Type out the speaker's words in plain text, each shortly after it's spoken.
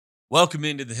Welcome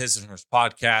into the His and Hers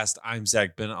podcast. I'm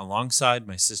Zach Bennett alongside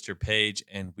my sister Paige,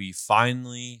 and we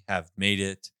finally have made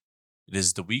it. It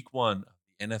is the week one of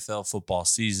the NFL football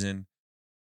season,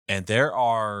 and there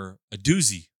are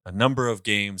a number of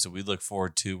games that we look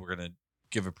forward to. We're going to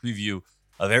give a preview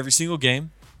of every single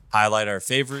game, highlight our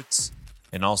favorites,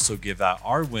 and also give out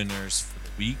our winners for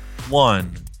the week one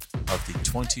of the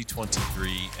 2023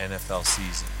 NFL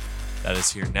season. That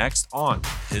is here next on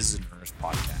His and Hers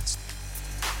podcast.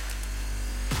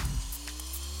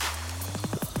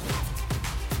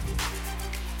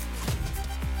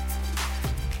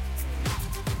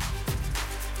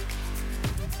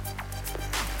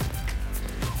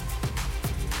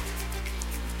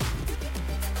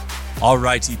 All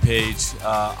righty, Paige.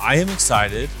 I am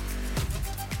excited.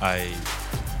 I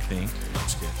think. I'm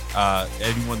just kidding.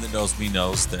 Anyone that knows me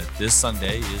knows that this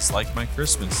Sunday is like my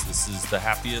Christmas. This is the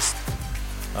happiest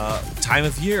time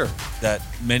of year that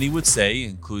many would say,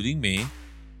 including me.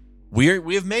 We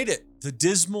have made it. The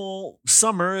dismal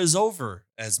summer is over,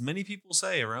 as many people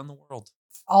say around the world.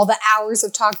 All the hours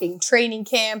of talking training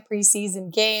camp,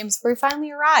 preseason games, we finally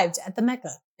arrived at the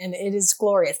Mecca, and it is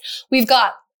glorious.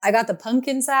 I got the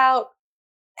pumpkins out.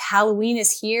 Halloween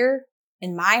is here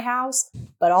in my house,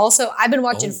 but also I've been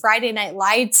watching Friday Night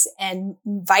Lights and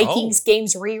Vikings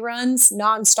games reruns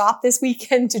nonstop this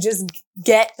weekend to just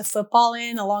get the football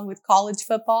in along with college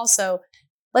football. So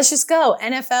let's just go.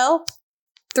 NFL,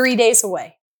 3 days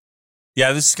away.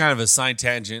 Yeah, this is kind of a side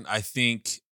tangent. I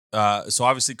think, so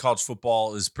obviously college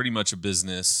football is pretty much a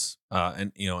business,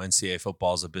 and NCAA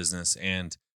football is a business,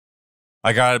 and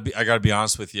I gotta be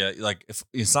honest with you. Like, if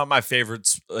it's not my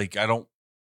favorites, like I'm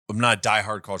not a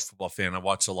diehard college football fan. I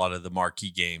watch a lot of the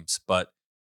marquee games, but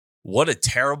what a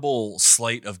terrible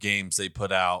slate of games they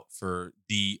put out for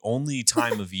the only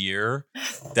time of year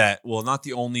not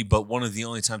the only, but one of the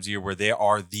only times of year where they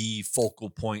are the focal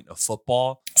point of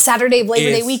football. Saturday,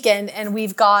 Labor Day weekend, and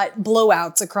we've got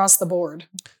blowouts across the board.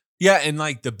 Yeah, and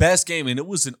like the best game, and it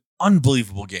was an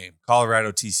unbelievable game.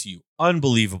 Colorado TCU,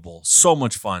 unbelievable, so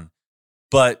much fun.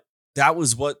 But that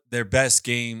was what their best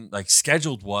game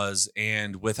scheduled was.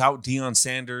 And without Deion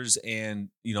Sanders and,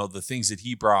 the things that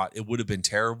he brought, it would have been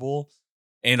terrible.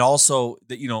 And also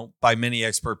that, by many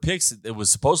expert picks, it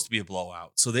was supposed to be a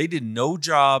blowout. So they did no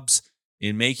jobs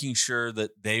in making sure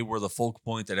that they were the focal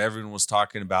point, that everyone was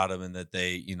talking about them, and that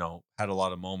they, had a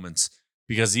lot of moments.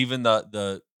 Because even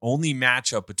the only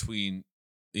matchup between,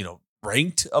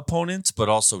 ranked opponents, but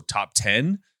also top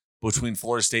 10 between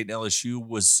Florida State and LSU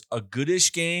was a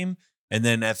goodish game, and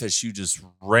then FSU just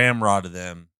ramrodded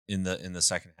them in the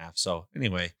second half. So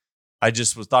anyway, I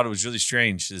just thought it was really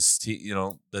strange,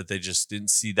 that they just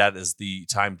didn't see that as the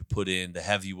time to put in the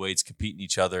heavyweights competing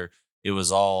each other. It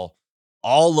was all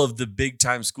of the big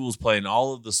time schools playing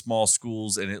all of the small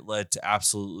schools, and it led to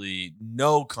absolutely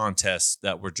no contests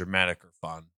that were dramatic or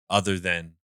fun, other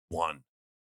than one.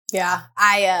 Yeah,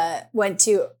 I went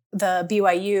to the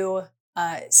BYU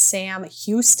Sam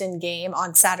Houston game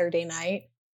on Saturday night.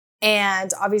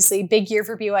 And obviously big year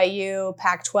for BYU,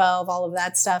 Pac-12, all of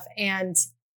that stuff. And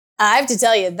I have to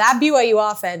tell you, that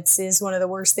BYU offense is one of the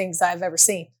worst things I've ever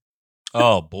seen.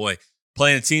 Oh, boy.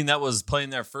 Playing a team that was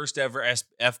playing their first ever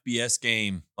FBS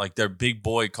game, like their big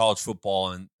boy college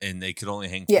football, and they could only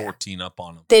hang 14 up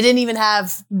on them. They didn't even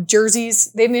have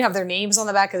jerseys. They didn't even have their names on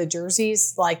the back of the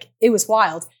jerseys. It was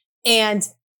wild. And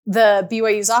the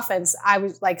BYU's offense, I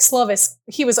was like, Slovis,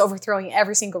 he was overthrowing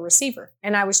every single receiver.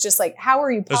 And I was just like, how are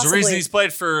you possibly... There's a reason he's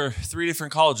played for 3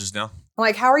 different colleges now. I'm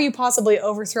like, how are you possibly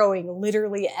overthrowing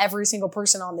literally every single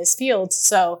person on this field?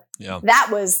 So that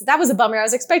was a bummer. I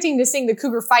was expecting to sing the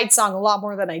Cougar Fight song a lot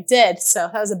more than I did. So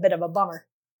that was a bit of a bummer.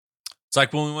 It's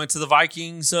like when we went to the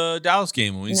Vikings Dallas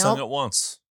game when we sung it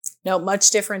once. No, much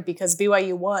different because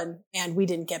BYU won and we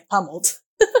didn't get pummeled.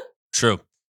 True.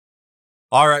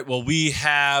 All right, well, we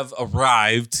have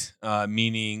arrived,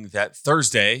 meaning that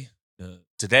Thursday,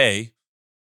 today,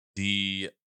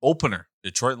 the opener,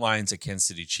 Detroit Lions at Kansas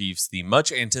City Chiefs, the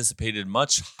much anticipated,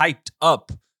 much hyped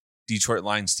up Detroit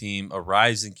Lions team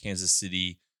arrives in Kansas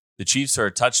City. The Chiefs are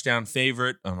a touchdown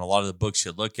favorite on a lot of the books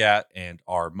you look at and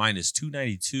are minus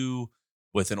 292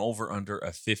 with an over-under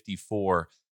of 54.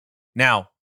 Now,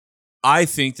 I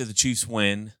think that the Chiefs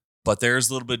win, but there's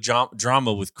a little bit of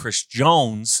drama with Chris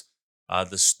Jones,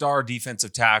 the star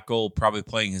defensive tackle, probably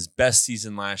playing his best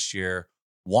season last year,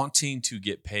 wanting to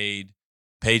get paid.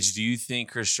 Paige, do you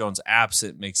think Chris Jones'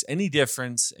 absent makes any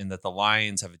difference in that the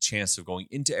Lions have a chance of going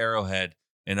into Arrowhead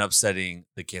and upsetting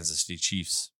the Kansas City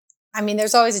Chiefs? I mean,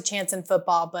 there's always a chance in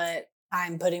football, but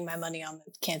I'm putting my money on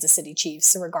the Kansas City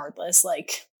Chiefs regardless.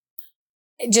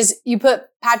 Just you put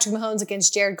Patrick Mahomes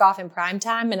against Jared Goff in prime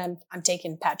time, and I'm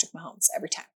taking Patrick Mahomes every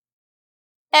time.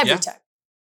 Every time.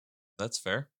 That's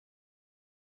fair.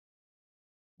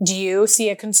 Do you see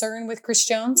a concern with Chris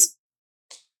Jones?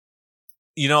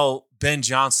 Ben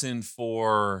Johnson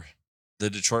for the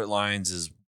Detroit Lions is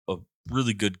a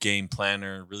really good game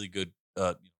planner, really good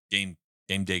game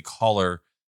day caller.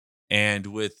 And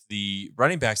with the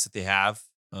running backs that they have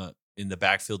in the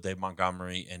backfield, Dave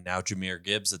Montgomery and now Jahmyr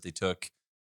Gibbs that they took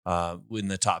in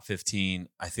the top 15,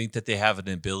 I think that they have an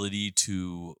ability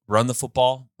to run the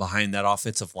football behind that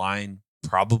offensive line,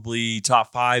 probably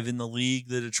top 5 in the league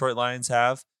the Detroit Lions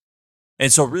have.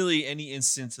 And so really any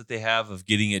instance that they have of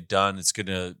getting it done, it's going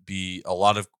to be a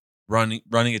lot of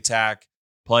running attack,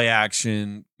 play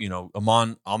action,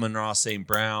 Amon-Ra St.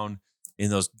 Brown in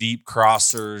those deep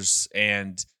crossers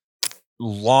and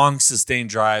long sustained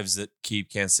drives that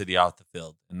keep Kansas City out the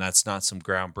field. And that's not some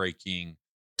groundbreaking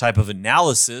type of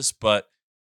analysis, but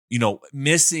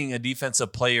missing a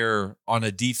defensive player on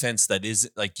a defense that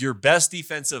isn't like your best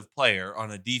defensive player on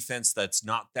a defense that's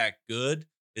not that good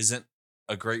isn't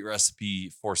a great recipe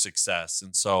for success.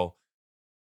 And so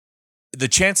the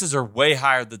chances are way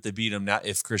higher that they beat him now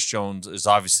if Chris Jones is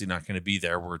obviously not going to be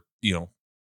there.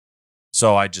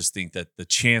 So I just think that the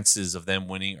chances of them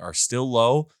winning are still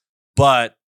low,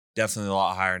 but definitely a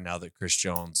lot higher now that Chris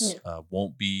Jones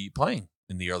won't be playing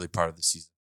in the early part of the season.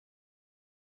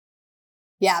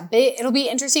 Yeah, it'll be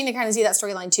interesting to kind of see that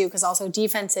storyline too, because also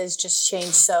defenses just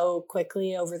change so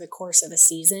quickly over the course of a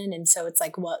season. And so it's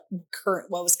like what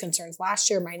was concerns last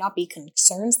year might not be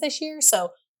concerns this year.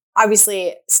 So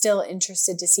obviously still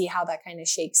interested to see how that kind of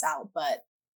shakes out. But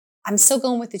I'm still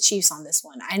going with the Chiefs on this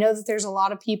one. I know that there's a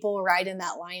lot of people riding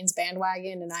that Lions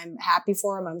bandwagon, and I'm happy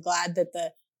for them. I'm glad that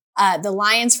the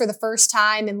Lions for the first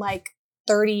time in like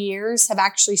 30 years have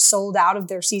actually sold out of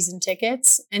their season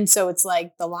tickets. And so it's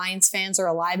like the Lions fans are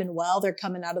alive and well. They're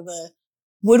coming out of the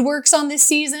woodworks on this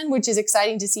season, which is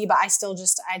exciting to see. But I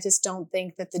just don't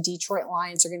think that the Detroit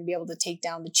Lions are going to be able to take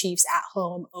down the Chiefs at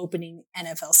home opening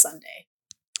NFL Sunday.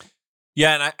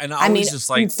 Yeah. And I mean, just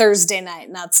like Thursday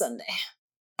night, not Sunday.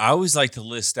 I always like to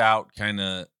list out kind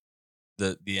of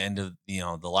the end of,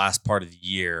 the last part of the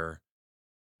year.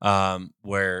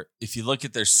 Where if you look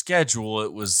at their schedule,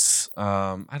 it was,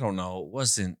 I don't know, it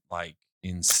wasn't like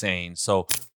insane. So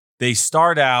they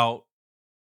start out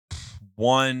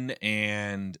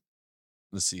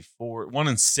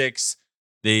 1-6.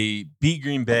 They beat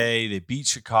Green Bay, they beat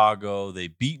Chicago, they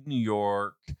beat New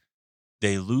York,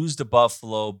 they lose to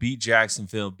Buffalo, beat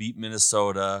Jacksonville, beat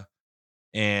Minnesota,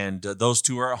 and those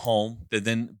two are at home. They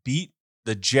then beat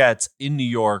the Jets in New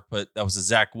York, but that was a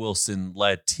Zach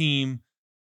Wilson-led team.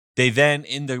 They then,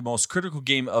 in the most critical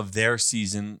game of their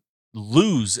season,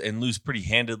 lose pretty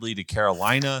handedly to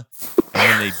Carolina. And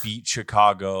then they beat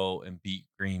Chicago and beat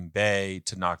Green Bay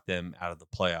to knock them out of the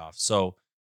playoffs. So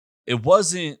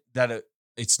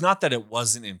it's not that it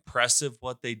wasn't impressive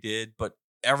what they did, but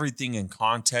everything in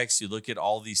context, you look at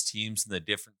all these teams in the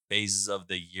different phases of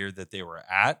the year that they were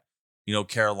at.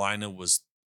 Carolina was,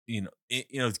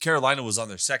 Carolina was on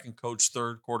their second coach,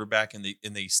 third quarterback, and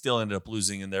they still ended up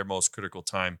losing in their most critical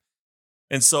time.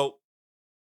 And so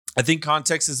I think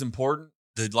context is important.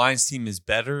 The Lions team is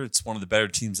better. It's one of the better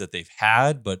teams that they've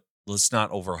had, but let's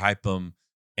not overhype them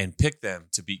and pick them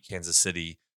to beat Kansas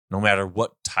City, no matter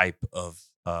what type of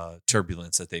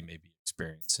turbulence that they may be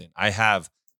experiencing. I have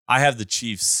the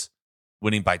Chiefs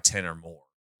winning by 10 or more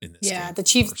in this game. Yeah, the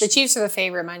Chiefs are the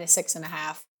favorite,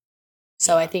 -6.5.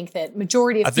 So I think that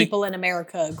majority of people in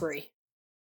America agree.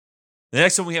 The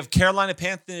next one, we have Carolina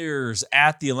Panthers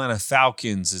at the Atlanta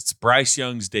Falcons. It's Bryce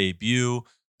Young's debut,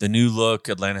 the new look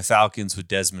Atlanta Falcons with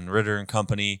Desmond Ridder and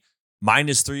company.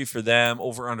 -3 for them,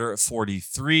 over under at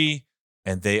 43,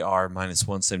 and they are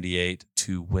 -178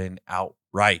 to win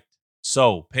outright.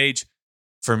 So, Paige,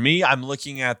 for me, I'm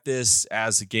looking at this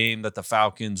as a game that the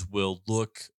Falcons will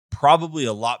look probably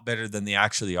a lot better than they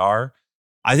actually are.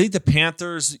 I think the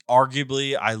Panthers,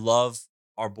 arguably, I love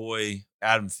our boy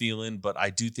Adam Thielen, but I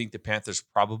do think the Panthers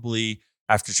probably,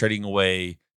 after trading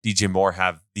away DJ Moore,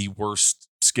 have the worst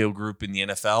skill group in the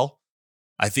NFL.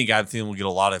 I think Adam Thielen will get a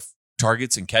lot of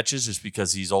targets and catches just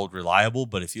because he's old reliable.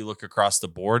 But if you look across the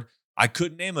board, I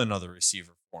couldn't name another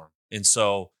receiver for him. And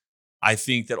so I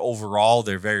think that overall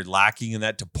they're very lacking in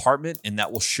that department, and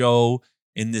that will show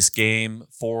in this game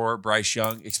for Bryce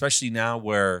Young, especially now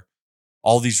where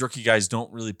all these rookie guys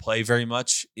don't really play very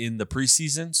much in the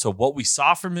preseason. So what we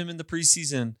saw from him in the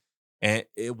preseason, and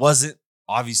it wasn't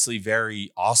obviously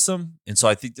very awesome. And so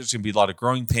I think there's going to be a lot of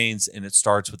growing pains, and it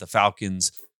starts with the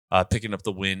Falcons picking up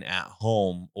the win at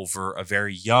home over a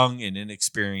very young and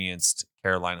inexperienced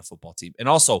Carolina football team. And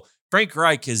also, Frank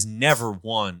Reich has never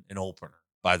won an opener,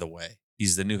 by the way.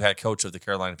 He's the new head coach of the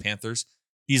Carolina Panthers.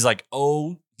 He's like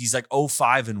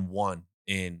 5-1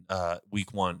 in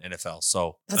week 1 NFL.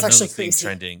 So that's another actually thing crazy.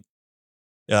 trending.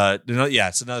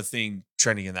 It's another thing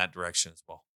trending in that direction as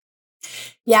well.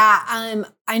 Yeah,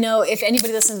 I know if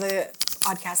anybody listened to the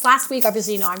podcast last week,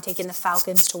 obviously, I'm taking the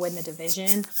Falcons to win the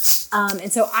division.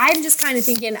 And so I'm just kind of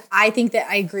thinking, I think that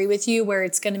I agree with you where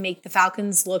it's going to make the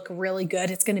Falcons look really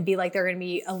good. It's going to be like they're going to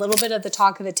be a little bit of the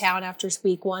talk of the town after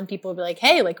week 1. People will be like,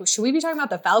 hey, like, should we be talking about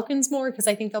the Falcons more? Because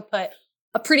I think they'll put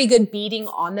a pretty good beating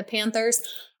on the Panthers.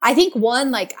 I think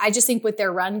I just think with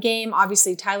their run game,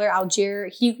 obviously Tyler Algier,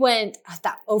 he went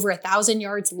over 1,000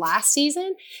 yards last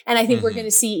season. And I think we're going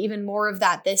to see even more of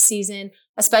that this season,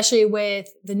 especially with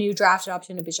the new drafted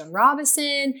option of Bijan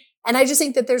Robinson. And I just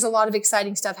think that there's a lot of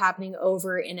exciting stuff happening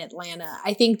over in Atlanta.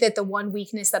 I think that the one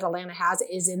weakness that Atlanta has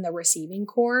is in the receiving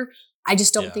core. I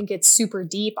just don't think it's super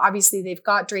deep. Obviously, they've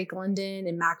got Drake London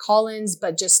and Matt Collins,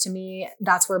 but just to me,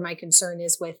 that's where my concern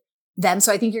is with them.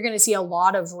 So I think you're going to see a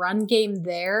lot of run game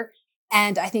there.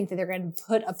 And I think that they're going to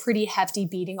put a pretty hefty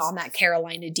beating on that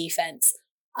Carolina defense.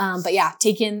 But yeah,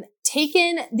 taking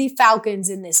the Falcons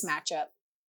in this matchup.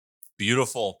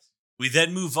 Beautiful. We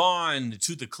then move on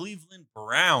to the Cleveland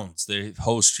Browns. They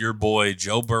host your boy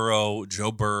Joe Burrow,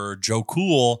 Joe Burr, Joe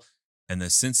Cool, and the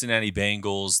Cincinnati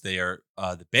Bengals. They are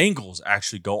the Bengals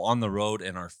actually go on the road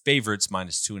and are favorites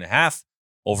 -2.5,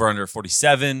 over under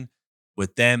 47,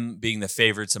 with them being the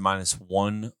favorites at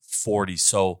 -140.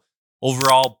 So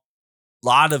overall, a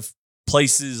lot of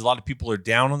places, a lot of people are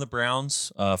down on the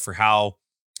Browns for how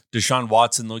Deshaun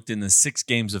Watson looked in the 6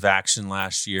 games of action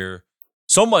last year.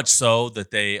 So much so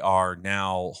that they are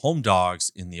now home dogs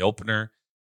in the opener.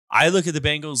 I look at the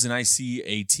Bengals and I see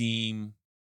a team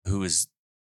who is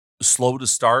slow to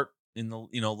start in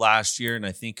the last year, and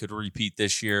I think could repeat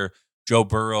this year. Joe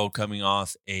Burrow coming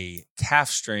off a calf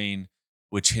strain,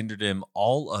 which hindered him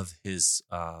all of his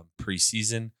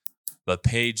preseason. But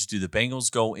Paige, do the Bengals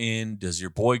go in? Does your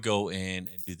boy go in?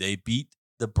 And do they beat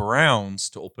the Browns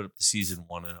to open up the season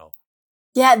 1-0?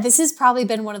 Yeah, this has probably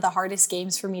been one of the hardest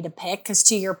games for me to pick because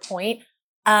to your point,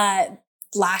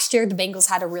 last year the Bengals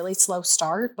had a really slow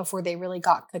start before they really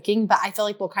got cooking. But I feel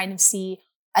like we'll kind of see,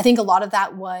 I think a lot of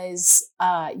that was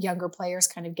younger players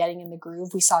kind of getting in the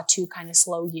groove. We saw 2 kind of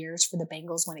slow years for the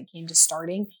Bengals when it came to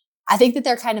starting. I think that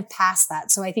they're kind of past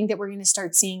that. So I think that we're going to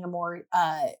start seeing a more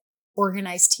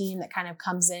organized team that kind of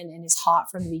comes in and is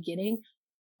hot from the beginning.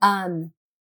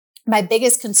 My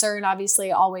biggest concern,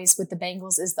 obviously, always with the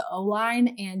Bengals is the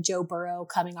O-line and Joe Burrow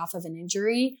coming off of an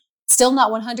injury. Still not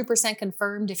 100%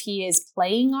 confirmed if he is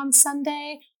playing on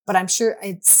Sunday, but I'm sure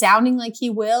it's sounding like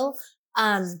he will.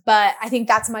 But I think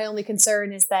that's my only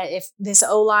concern is that if this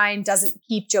O-line doesn't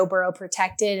keep Joe Burrow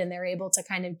protected and they're able to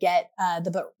kind of get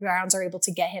the Browns are able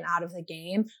to get him out of the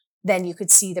game, then you could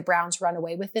see the Browns run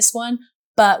away with this one.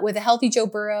 But with a healthy Joe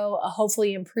Burrow, a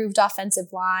hopefully improved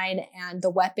offensive line, and the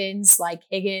weapons like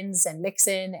Higgins and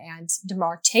Mixon and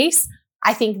DeMar Chase,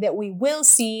 I think that we will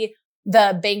see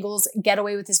the Bengals get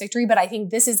away with this victory. But I think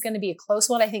this is going to be a close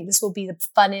one. I think this will be the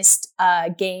funnest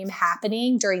game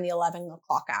happening during the 11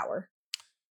 o'clock hour.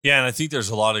 Yeah, and I think there's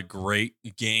a lot of great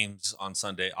games on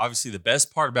Sunday. Obviously, the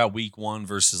best part about week 1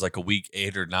 versus like a week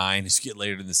 8 or 9 as you get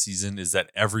later in the season is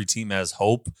that every team has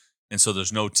hope. And so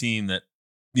there's no team that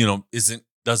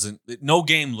no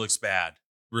game looks bad,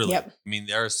 really. Yep. I mean,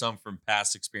 there are some from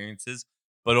past experiences,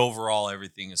 but overall,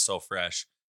 everything is so fresh.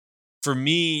 For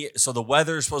me, so the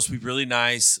weather is supposed to be really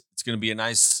nice. It's going to be a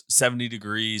nice 70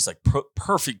 degrees, like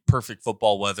perfect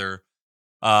football weather.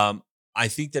 I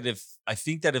think that if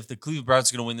the Cleveland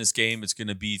Browns are going to win this game, it's going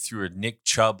to be through a Nick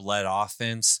Chubb-led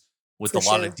offense with a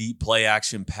lot of deep play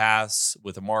action paths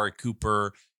with Amari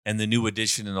Cooper and the new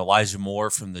addition in Elijah Moore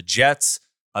from the Jets.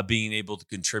 Being able to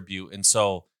contribute. And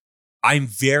so I'm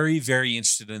very, very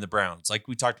interested in the Browns. Like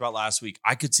we talked about last week,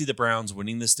 I could see the Browns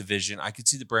winning this division. I could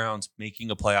see the Browns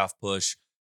making a playoff push,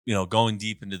 going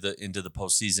deep into the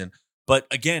postseason. But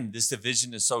again, this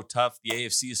division is so tough. The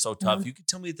AFC is so tough. Mm-hmm. You could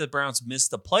tell me that the Browns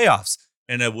missed the playoffs,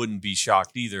 and I wouldn't be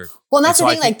shocked either. Well, and that's the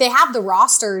thing. Like they have the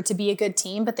roster to be a good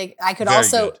team, but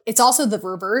it's also the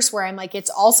reverse where I'm like, it's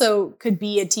also could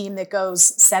be a team that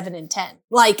goes 7-10.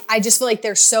 Like I just feel like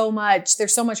there's so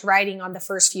much riding on the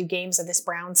first few games of this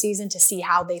Brown season to see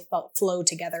how they flow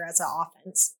together as an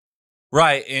offense.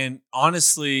 Right. And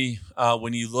honestly,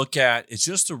 when you look at, it's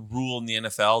just a rule in the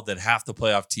NFL that half the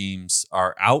playoff teams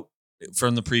are out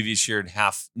from the previous year and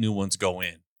half new ones go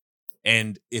in.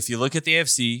 And if you look at the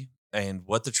AFC, and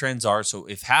what the trends are. So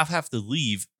if half have to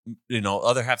leave,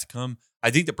 other half to come,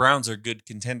 I think the Browns are a good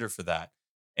contender for that.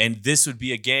 And this would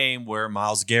be a game where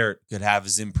Myles Garrett could have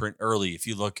his imprint early. If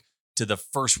you look to the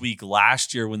first week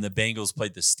last year when the Bengals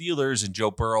played the Steelers and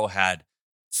Joe Burrow had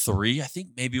 3, I think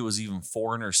maybe it was even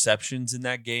 4 interceptions in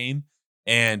that game.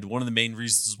 And one of the main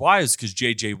reasons why is because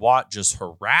J.J. Watt just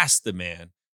harassed the man.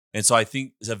 And so I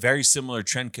think a very similar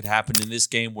trend could happen in this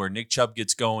game where Nick Chubb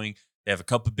gets going. They have a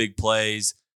couple big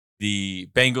plays. The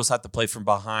Bengals have to play from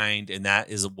behind, and that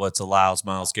is what allows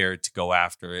Myles Garrett to go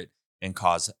after it and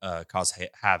cause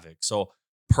havoc. So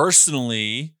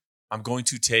personally, I'm going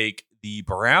to take the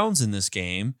Browns in this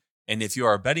game. And if you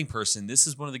are a betting person, this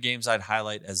is one of the games I'd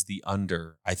highlight as the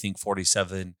under. I think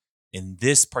 47 in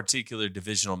this particular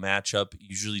divisional matchup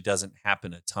usually doesn't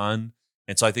happen a ton.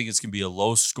 And so I think it's going to be a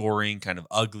low scoring, kind of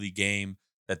ugly game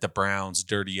that the Browns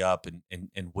dirty up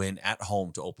and win at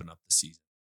home to open up the season.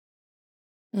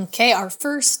 Okay, our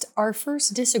first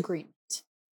disagreement.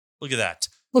 Look at that.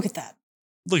 Look at that.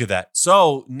 Look at that.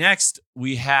 So next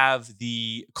we have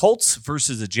the Colts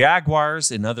versus the Jaguars,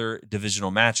 another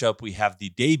divisional matchup. We have the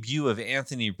debut of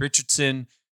Anthony Richardson.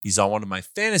 He's on one of my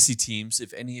fantasy teams.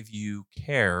 If any of you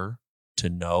care to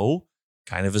know,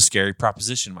 kind of a scary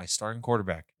proposition. My starting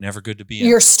quarterback, never good to be in.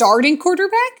 Your starting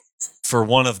quarterback? For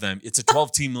one of them. It's a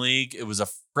 12-team league. It was a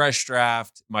fresh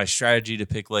draft. My strategy to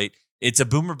pick late. It's a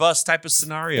boomer bust type of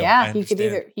scenario. Yeah,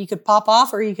 he could pop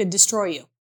off or he could destroy you.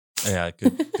 Yeah, it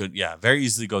could very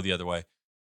easily go the other way.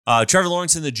 Trevor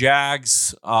Lawrence and the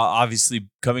Jags,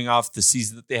 obviously coming off the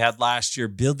season that they had last year,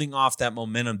 building off that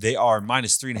momentum. They are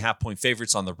minus 3.5 point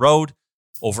favorites on the road.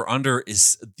 Over under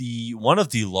is one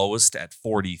of the lowest at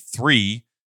 43,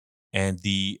 and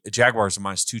the Jaguars are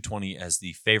minus 220 as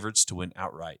the favorites to win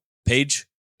outright. Paige,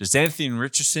 does Anthony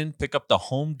Richardson pick up the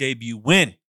home debut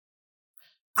win?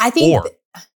 I think or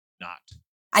not.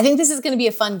 I think this is going to be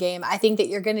a fun game. I think that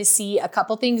you're going to see a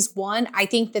couple things. One, I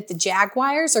think that the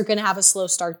Jaguars are going to have a slow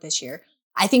start this year.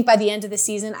 I think by the end of the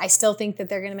season, I still think that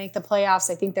they're going to make the playoffs.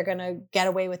 I think they're going to get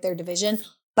away with their division.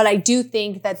 But I do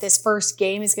think that this first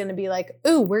game is going to be like,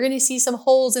 ooh, we're going to see some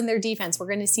holes in their defense. We're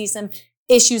going to see some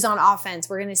issues on offense.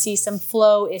 We're going to see some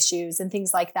flow issues and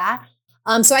things like that.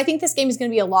 So I think this game is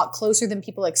going to be a lot closer than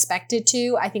people expected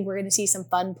to. I think we're going to see some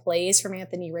fun plays from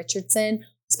Anthony Richardson,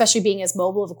 especially being as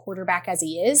mobile of a quarterback as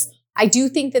he is. I do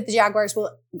think that the Jaguars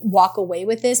will walk away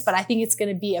with this, but I think it's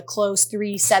going to be a close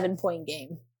 3-7 point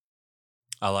game.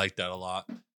 I like that a lot.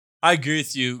 I agree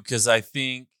with you because I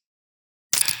think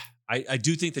I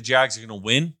do think the Jags are going to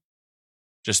win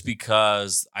just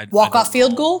because walk-off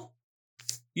field goal?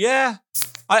 Yeah.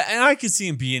 I could see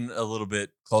him being a little bit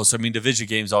closer. I mean, division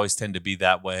games always tend to be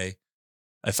that way.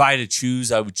 If I had to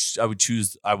choose, I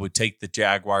would take the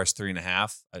Jaguars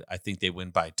 3.5. I think they win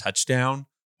by a touchdown,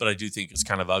 but I do think it's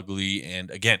kind of ugly. And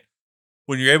again,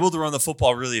 when you're able to run the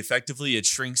football really effectively, it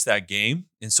shrinks that game.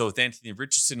 And so with Anthony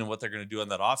Richardson and what they're going to do on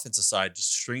that offensive side,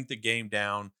 just shrink the game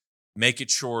down, make it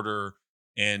shorter,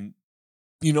 and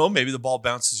maybe the ball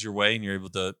bounces your way and you're able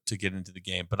to get into the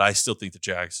game. But I still think the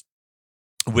Jags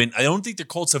win. I don't think the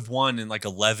Colts have won in like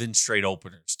 11 straight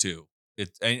openers too.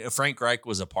 Frank Reich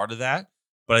was a part of that.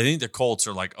 But I think the Colts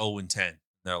are like 0-10 in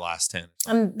their last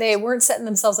 10. They weren't setting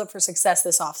themselves up for success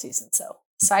this offseason. So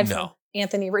aside from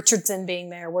Anthony Richardson being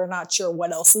there, we're not sure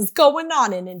what else is going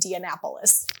on in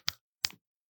Indianapolis.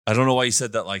 I don't know why you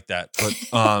said that like that,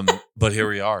 but here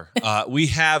we are. We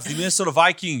have the Minnesota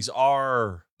Vikings,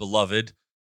 our beloved,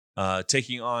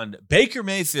 taking on Baker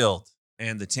Mayfield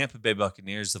and the Tampa Bay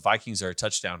Buccaneers. The Vikings are a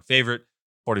touchdown favorite.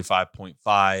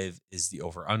 45.5 is the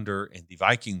over-under, and the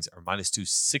Vikings are minus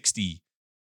 260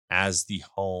 as the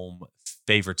home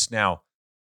favorites. Now,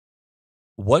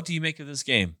 what do you make of this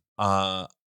game? I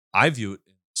view it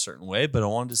in a certain way, but I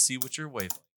wanted to see what your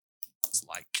wavelength is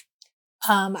like.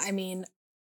 I mean,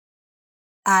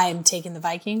 I'm taking the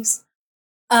Vikings.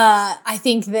 I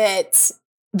think that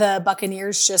the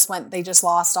Buccaneers just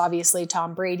lost, obviously,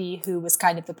 Tom Brady, who was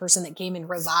kind of the person that came and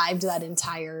revived that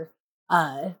entire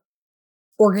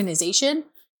organization.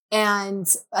 And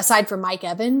aside from Mike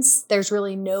Evans, there's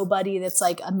really nobody that's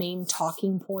like a main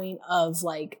talking point of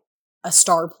like a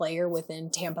star player within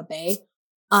Tampa Bay.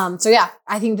 So yeah,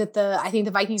 I think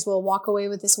the Vikings will walk away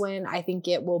with this win. I think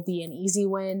it will be an easy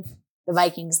win. The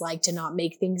Vikings like to not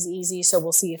make things easy, so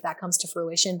we'll see if that comes to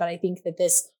fruition. But I think that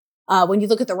this, when you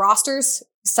look at the rosters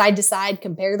side to side,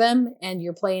 compare them, and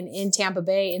you're playing in Tampa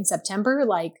Bay in September,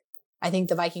 like I think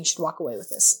the Vikings should walk away with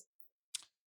this.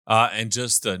 And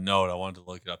just a note, I wanted to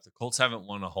look it up. The Colts haven't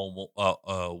won a home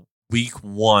week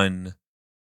one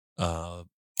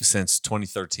since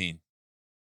 2013.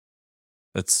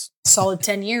 That's solid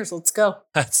 10 years. Let's go.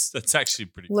 That's actually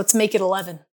pretty. Let's make it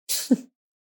 11.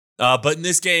 But in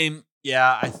this game,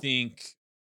 yeah, I think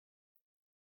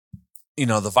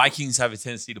the Vikings have a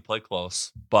tendency to play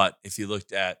close, but if you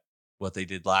looked at what they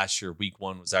did last year, week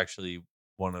 1 was actually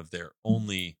one of their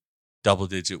only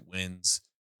double-digit wins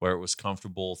where it was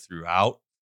comfortable throughout.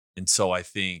 And so I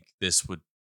think this would,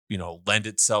 lend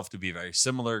itself to be very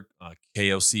similar.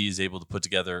 KOC is able to put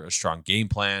together a strong game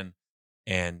plan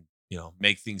and,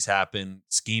 make things happen,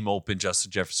 scheme open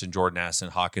Justin Jefferson, Jordan Addison,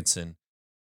 Hawkinson.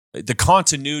 The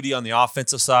continuity on the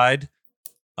offensive side,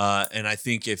 and I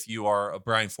think if you are a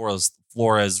Brian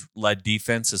Flores-led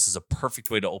defense, this is a perfect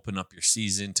way to open up your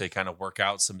season to kind of work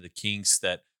out some of the kinks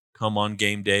that come on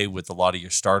game day with a lot of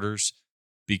your starters,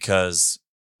 because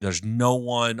there's no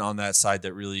one on that side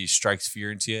that really strikes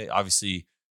fear into you. Obviously,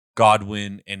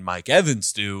 Godwin and Mike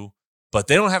Evans do, but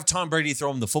they don't have Tom Brady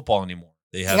throwing the football anymore.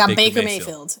 They got Baker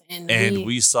Mayfield. And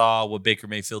we saw what Baker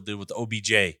Mayfield did with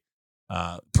OBJ,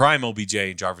 prime OBJ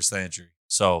and Jarvis Landry.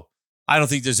 So I don't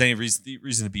think there's any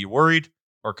reason to be worried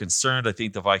or concerned. I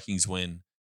think the Vikings win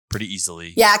pretty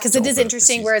easily. Yeah, because it is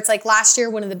interesting where it's like last year,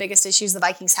 one of the biggest issues the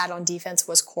Vikings had on defense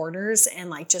was corners and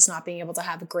like just not being able to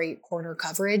have great corner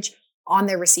coverage on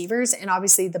their receivers. And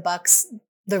obviously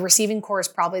the receiving core is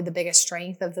probably the biggest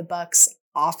strength of the Bucs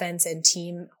offense and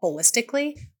team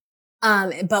holistically.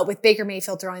 But with Baker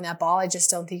Mayfield throwing that ball, I just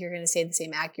don't think you're going to see the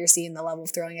same accuracy and the level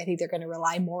of throwing. I think they're going to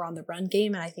rely more on the run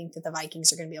game, and I think that the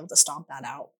Vikings are going to be able to stomp that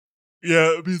out.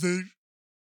 Yeah, I mean,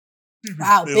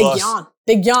 wow,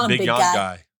 big yawn, big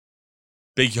guy.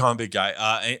 Big yawn, big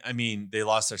guy. I mean, they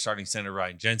lost their starting center,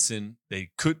 Ryan Jensen.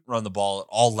 They couldn't run the ball at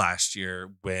all last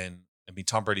year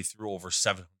Tom Brady threw over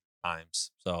 700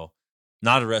 times. So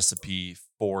not a recipe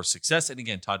for success. And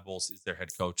again, Todd Bowles is their head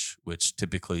coach, which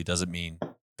typically doesn't mean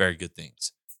very good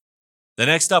things. The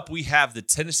next up, we have the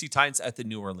Tennessee Titans at the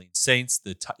New Orleans Saints.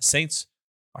 The Saints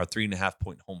are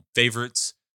 3.5-point home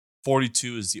favorites.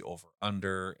 42 is the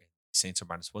over-under. Saints are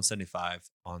minus 175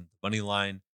 on the money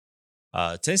line.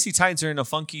 Tennessee Titans are in a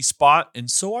funky spot, and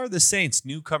so are the Saints.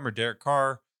 Newcomer Derek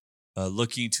Carr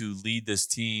looking to lead this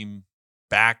team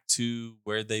back to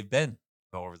where they've been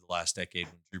over the last decade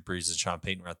when Drew Brees and Sean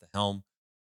Payton were at the helm.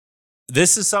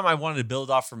 This is something I wanted to build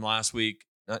off from last week.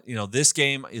 This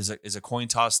game is a coin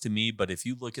toss to me, but if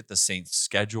you look at the Saints'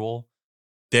 schedule,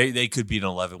 they could be an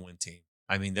 11-win team.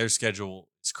 I mean, their schedule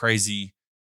is crazy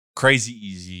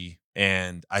easy.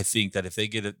 And I think that if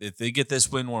they get this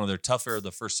win, one of their tougher of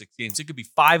the first 6 games, it could be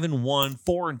 5-1,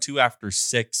 4-2 after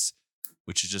 6,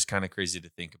 which is just kind of crazy to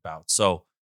think about. So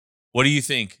what do you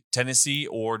think, Tennessee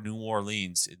or New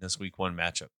Orleans in this week 1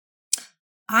 matchup?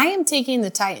 I am taking the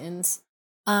Titans.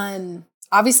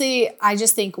 Obviously, I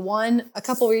just think a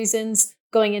couple reasons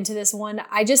going into this one.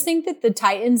 I just think that the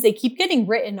Titans, they keep getting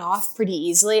written off pretty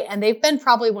easily, and they've been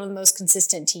probably one of the most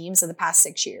consistent teams of the past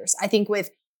 6 years. I think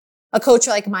with a coach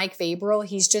like Mike Vrabel,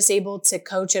 he's just able to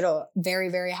coach at a very,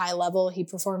 very high level. He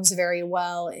performs very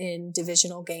well in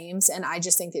divisional games. And I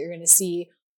just think that you're going to see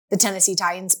the Tennessee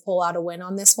Titans pull out a win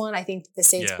on this one. I think the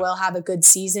Saints will have a good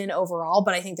season overall,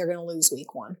 but I think they're going to lose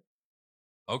week 1.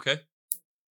 Okay.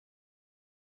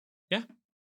 Yeah.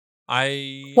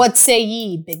 What say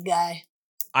ye, big guy?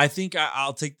 I think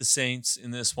I'll take the Saints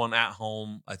in this one at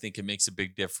home. I think it makes a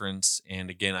big difference. And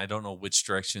again, I don't know which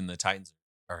direction the Titans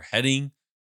are heading.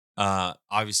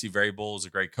 Obviously, Vrabel is a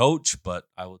great coach, but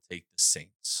I will take the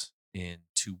Saints in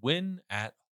to win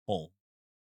at home.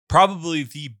 Probably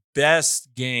the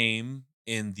best game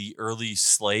in the early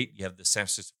slate. You have the San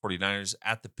Francisco 49ers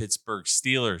at the Pittsburgh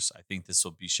Steelers. I think this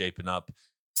will be shaping up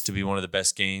to be one of the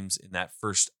best games in that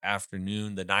first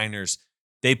afternoon. The Niners,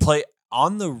 they play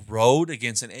on the road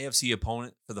against an AFC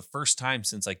opponent for the first time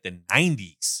since like the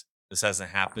 90s. This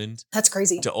hasn't happened. That's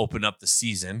crazy. To open up the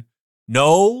season.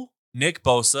 No Nick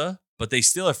Bosa, but they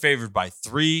still are favored by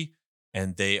 3,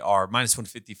 and they are minus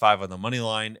 155 on the money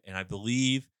line. And I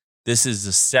believe this is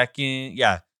the second.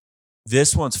 Yeah,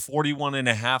 this one's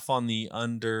 41.5 on the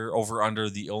over-under.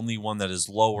 The only one that is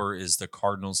lower is the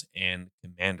Cardinals and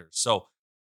Commanders. So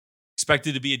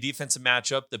expected to be a defensive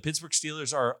matchup. The Pittsburgh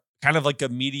Steelers are kind of like a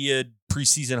media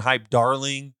preseason hype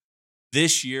darling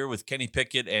this year with Kenny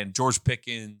Pickett and George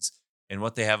Pickens and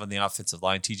what they have on the offensive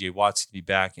line. TJ Watt's going to be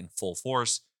back in full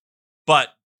force. But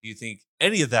do you think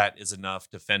any of that is enough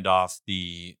to fend off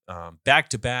the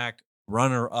back-to-back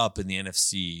runner-up in the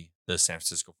NFC, the San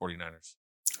Francisco 49ers?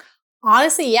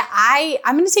 Honestly, yeah,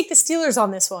 I'm going to take the Steelers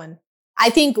on this one. I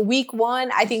think week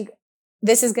 1, I think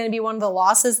this is going to be one of the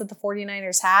losses that the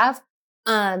 49ers have.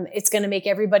 It's going to make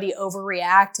everybody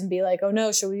overreact and be like, oh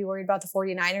no, should we be worried about the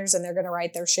 49ers? And they're going to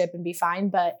right their ship and be fine.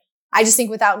 But I just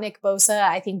think without Nick Bosa,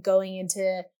 I think going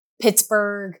into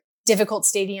Pittsburgh, difficult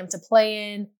stadium to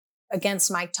play in,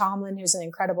 against Mike Tomlin, who's an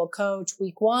incredible coach,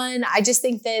 week 1. I just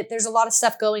think that there's a lot of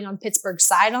stuff going on Pittsburgh's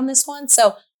side on this one.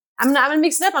 So I'm going to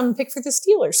mix it up. I'm going to pick for the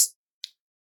Steelers.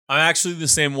 I'm actually the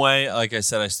same way. Like I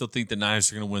said, I still think the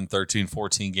Niners are going to win 13,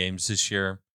 14 games this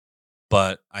year.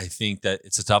 But I think that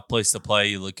it's a tough place to play.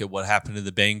 You look at what happened to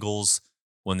the Bengals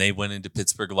when they went into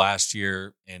Pittsburgh last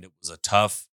year, and it was a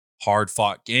tough,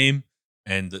 hard-fought game,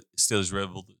 and the Steelers were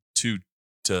able to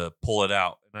pull it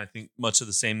out. And I think much of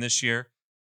the same this year.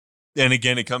 And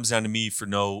again, it comes down to me for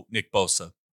no Nick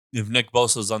Bosa. If Nick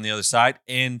Bosa is on the other side,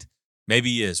 and maybe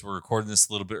he is. We're recording this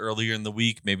a little bit earlier in the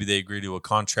week. Maybe they agree to a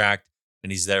contract,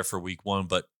 and he's there for week 1.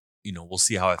 But, we'll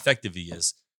see how effective he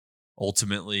is.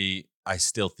 Ultimately, I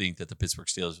still think that the Pittsburgh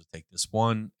Steelers will take this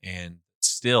one and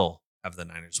still have the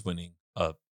Niners winning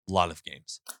a lot of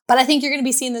games. But I think you're going to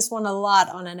be seeing this one a lot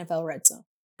on NFL Red Zone.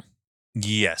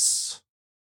 Yes.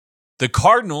 The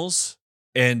Cardinals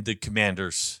and the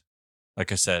Commanders,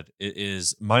 like I said, it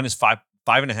is minus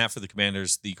 5.5 for the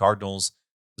Commanders. The Cardinals,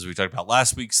 as we talked about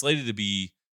last week, slated to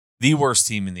be the worst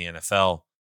team in the NFL.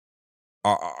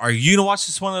 Are you going to watch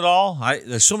this one at all?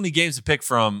 There's so many games to pick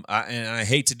from, and I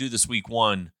hate to do this week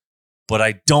 1, but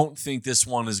I don't think this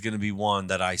one is going to be one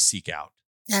that I seek out.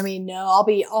 I mean, no,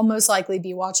 I'll most likely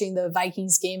be watching the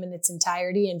Vikings game in its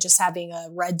entirety and just having a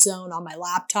Red Zone on my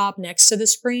laptop next to the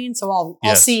screen. So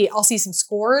I'll see some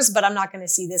scores, but I'm not going to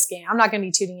see this game. I'm not going to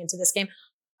be tuning into this game.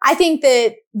 I think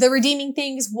that the redeeming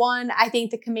things, one, I think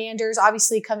the Commanders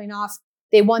obviously coming off,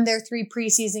 they won their 3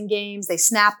 preseason games. They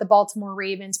snapped the Baltimore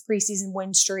Ravens preseason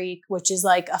win streak, which is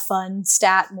like a fun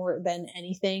stat more than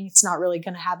anything. It's not really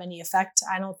going to have any effect,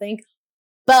 I don't think.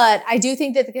 But I do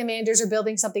think that the Commanders are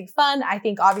building something fun. I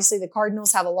think obviously the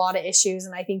Cardinals have a lot of issues,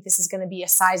 and I think this is going to be a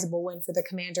sizable win for the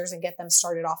Commanders and get them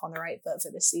started off on the right foot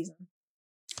for this season.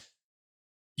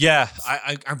 Yeah,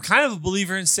 I'm kind of a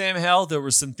believer in Sam Howell. There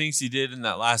were some things he did in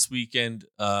that last weekend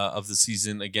of the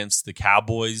season against the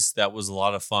Cowboys. That was a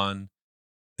lot of fun.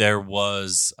 There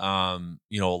was, a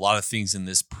lot of things in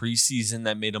this preseason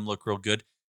that made him look real good.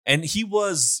 And he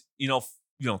was,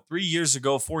 3 years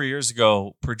ago, 4 years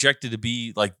ago, projected to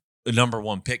be like a number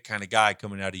 1 pick kind of guy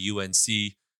coming out of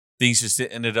UNC. Things just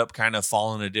ended up kind of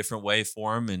falling a different way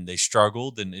for him, and they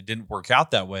struggled, and it didn't work out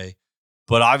that way.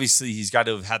 But obviously, he's got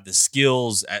to have had the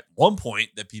skills at one point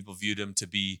that people viewed him to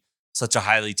be such a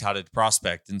highly touted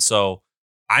prospect. And so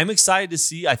I'm excited to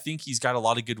see. I think he's got a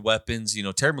lot of good weapons.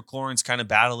 Terry McLaurin's kind of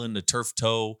battling the turf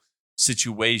toe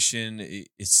situation.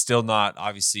 It's still not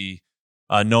obviously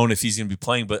known if he's going to be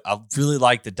playing, but I really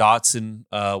like the Dotson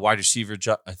wide receiver.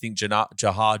 I think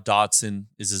Jahad Dotson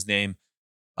is his name.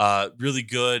 Really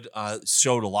good.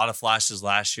 Showed a lot of flashes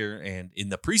last year, and in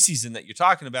the preseason that you're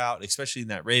talking about, especially in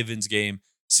that Ravens game,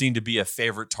 seemed to be a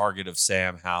favorite target of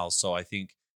Sam Howell. So I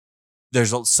think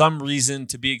there's some reason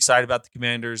to be excited about the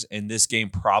Commanders, and this game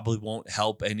probably won't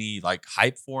help any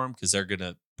hype for them because they're going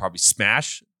to probably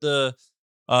smash the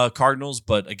Cardinals.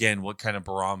 But again, what kind of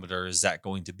barometer is that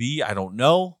going to be? I don't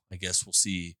know. I guess we'll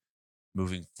see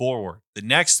moving forward. The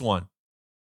next one,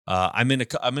 I'm in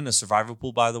a survivor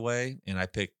pool, by the way, and I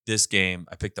picked this game.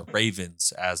 I picked the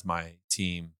Ravens as my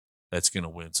team that's going to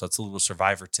win. So it's a little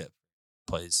survivor tip.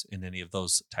 Plays in any of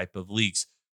those type of leagues.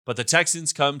 But the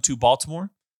Texans come to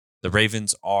Baltimore. The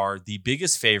Ravens are the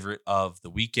biggest favorite of the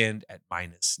weekend at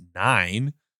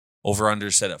 -9.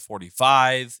 Over-under set at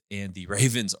 45. And the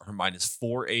Ravens are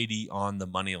 -480 on the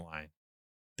money line.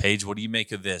 Paige, what do you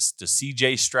make of this? Does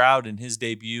C.J. Stroud in his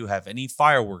debut have any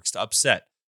fireworks to upset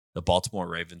the Baltimore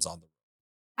Ravens on the road?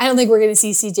 I don't think we're going to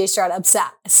see C.J. Stroud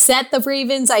upset the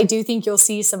Ravens. I do think you'll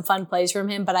see some fun plays from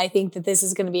him, but I think that this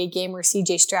is going to be a game where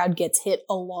C.J. Stroud gets hit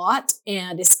a lot,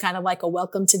 and it's kind of like a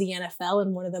welcome to the NFL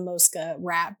in one of the most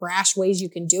brash ways you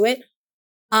can do it.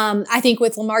 I think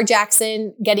with Lamar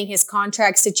Jackson getting his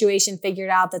contract situation figured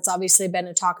out, that's obviously been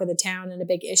a talk of the town and a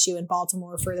big issue in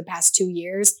Baltimore for the past 2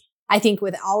 years. I think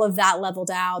with all of that leveled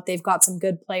out, they've got some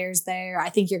good players there. I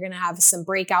think you're going to have some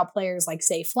breakout players like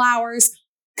Zay Flowers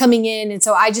coming in. And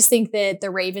so I just think that the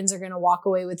Ravens are going to walk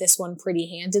away with this one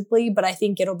pretty handedly, but I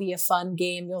think it'll be a fun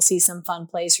game. You'll see some fun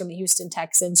plays from the Houston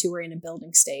Texans who are in a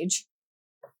building stage.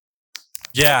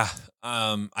 Yeah.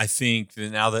 I think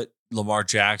that now that Lamar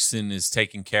Jackson is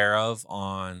taken care of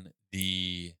on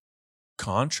the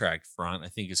contract front, I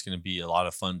think it's going to be a lot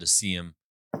of fun to see him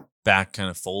back kind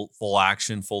of full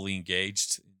action, fully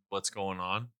engaged in what's going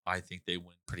on. I think they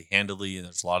win pretty handily, and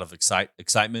there's a lot of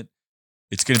excitement.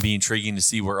 It's going to be intriguing to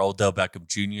see where Odell Beckham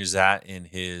Jr. is at in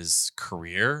his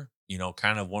career.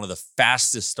 Kind of one of the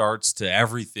fastest starts to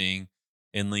everything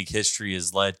in league history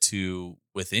has led to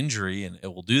with injury, and it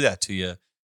will do that to you.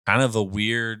 Kind of a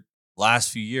weird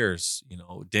last few years.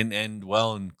 Didn't end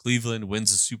well in Cleveland,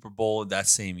 wins the Super Bowl that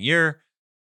same year,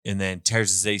 and then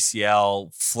tears his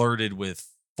ACL, flirted with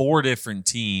 4 different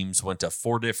teams, went to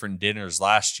 4 different dinners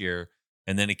last year,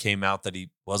 and then it came out that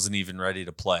he wasn't even ready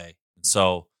to play.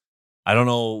 So I don't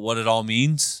know what it all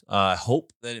means. I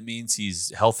hope that it means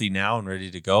he's healthy now and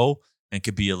ready to go and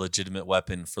could be a legitimate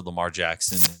weapon for Lamar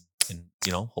Jackson and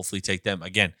hopefully take them.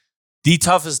 Again, the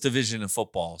toughest division in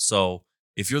football. So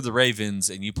if you're the Ravens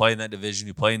and you play in that division,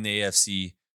 you play in the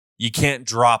AFC, you can't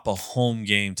drop a home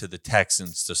game to the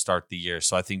Texans to start the year.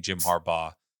 So I think John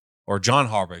Harbaugh,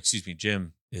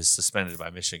 Jim is suspended by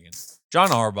Michigan. John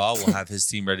Harbaugh will have his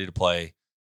team ready to play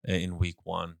in week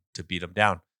 1 to beat them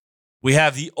down. We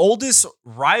have the oldest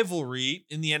rivalry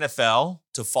in the NFL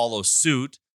to follow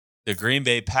suit, the Green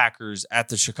Bay Packers at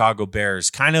the Chicago Bears.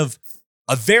 Kind of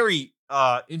a very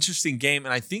interesting game,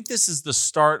 and I think this is the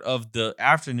start of the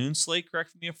afternoon slate.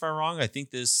 Correct me if I'm wrong. I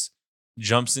think this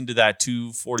jumps into that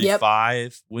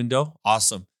 2:45 window.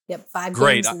 Awesome. Yep, 5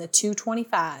 games in the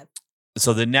 2:25.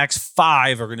 So the next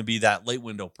 5 are going to be that late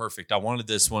window. Perfect. I wanted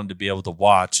this one to be able to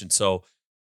watch, and so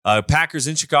Packers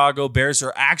in Chicago. Bears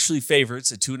are actually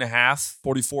favorites at 2.5.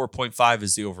 44.5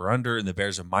 is the over/under, and the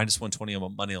Bears are -120 on the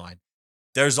money line.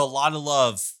 There's a lot of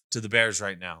love to the Bears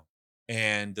right now,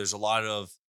 and there's a lot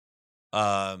of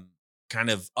kind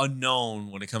of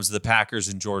unknown when it comes to the Packers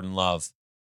and Jordan Love.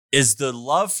 Is the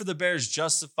love for the Bears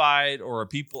justified, or are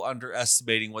people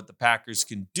underestimating what the Packers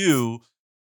can do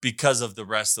because of the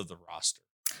rest of the roster?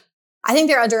 I think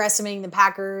they're underestimating the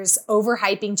Packers,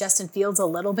 overhyping Justin Fields a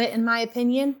little bit, in my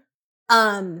opinion.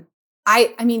 I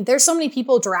mean, there's so many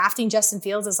people drafting Justin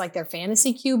Fields as like their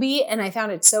fantasy QB, and I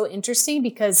found it so interesting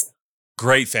because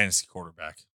great fantasy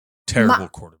quarterback, terrible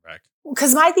quarterback.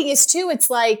 Because my thing is too, it's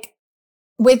like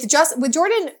with Justin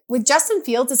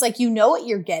Fields, it's like what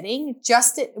you're getting.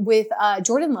 With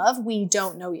Jordan Love, we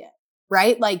don't know yet,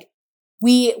 right? Like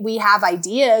we have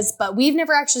ideas, but we've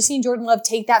never actually seen Jordan Love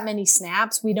take that many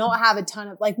snaps. We don't have a ton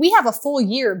of we have a full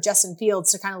year of Justin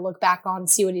Fields to kind of look back on,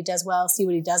 see what he does well, see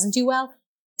what he doesn't do well.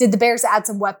 Did the Bears add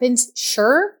some weapons?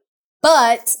 Sure.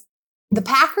 But the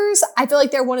Packers, I feel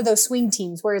like they're one of those swing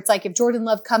teams where it's like if Jordan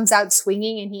Love comes out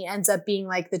swinging and he ends up being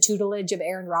like the tutelage of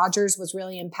Aaron Rodgers was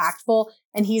really impactful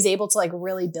and he's able to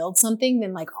really build something,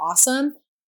 then awesome.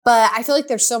 But I feel like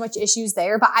there's so much issues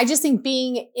there. But I just think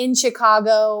being in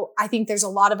Chicago, I think there's a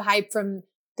lot of hype from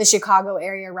the Chicago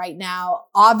area right now.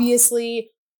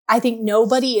 Obviously, I think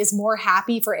nobody is more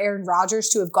happy for Aaron Rodgers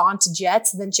to have gone to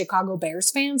Jets than Chicago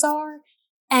Bears fans are.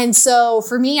 And so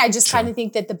for me, I just kind of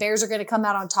think that the Bears are going to come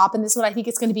out on top in this one. I think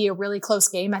it's going to be a really close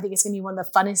game. I think it's going to be one of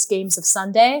the funnest games of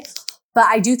Sunday. But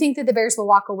I do think that the Bears will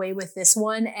walk away with this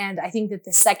one. And I think that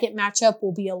the second matchup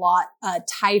will be a lot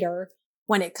tighter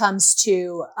when it comes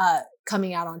to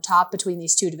coming out on top between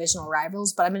these two divisional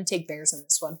rivals. But I'm going to take Bears in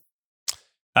this one.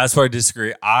 That's where I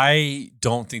disagree. I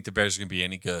don't think the Bears are going to be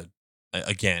any good.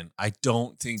 Again, I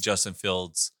don't think Justin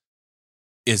Fields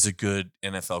is a good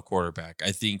NFL quarterback.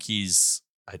 I think he's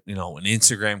an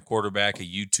Instagram quarterback, a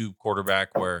YouTube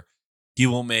quarterback where he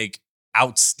will make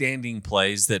outstanding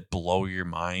plays that blow your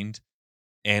mind.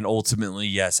 And ultimately,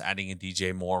 yes, adding a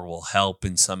DJ Moore will help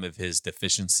in some of his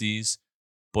deficiencies.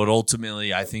 But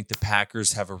ultimately, I think the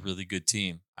Packers have a really good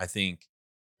team. I think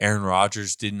Aaron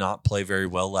Rodgers did not play very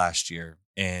well last year.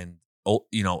 And,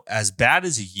 as bad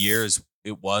as a year as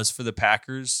it was for the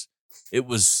Packers, they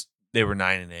were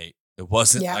 9-8. It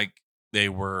wasn't like they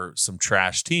were some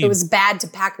trash team. It was bad to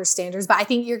Packers standards, but I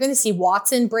think you're going to see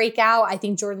Watson break out. I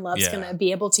think Jordan Love's going to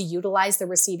be able to utilize the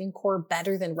receiving core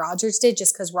better than Rodgers did,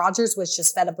 just because Rodgers was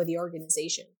just fed up with the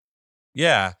organization.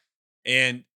 Yeah.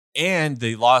 And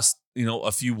they lost,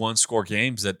 a few one-score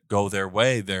games that go their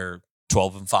way. They're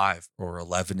 12-5 or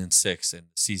 11-6, and the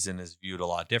season is viewed a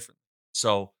lot different.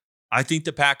 So I think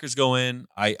the Packers go in.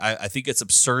 I think it's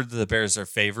absurd that the Bears are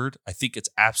favored. I think it's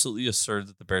absolutely absurd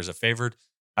that the Bears are favored.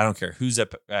 I don't care who's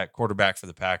at quarterback for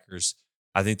the Packers.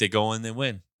 I think they go in, they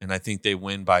win. And I think they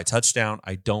win by a touchdown.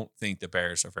 I don't think the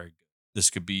Bears are very good. This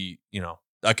could be,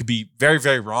 I could be very,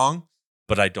 very wrong,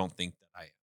 but I don't think that I am,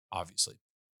 obviously.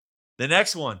 The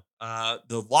next one,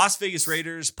 the Las Vegas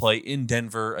Raiders play in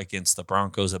Denver against the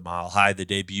Broncos at Mile High. The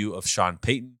debut of Sean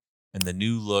Payton and the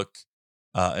new look,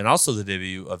 and also the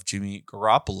debut of Jimmy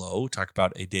Garoppolo. Talk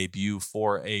about a debut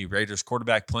for a Raiders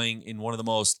quarterback playing in one of the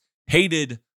most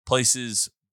hated places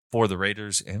for the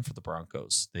Raiders and for the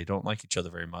Broncos. They don't like each other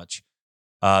very much.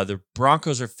 The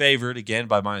Broncos are favored again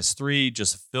by -3,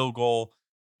 just a field goal,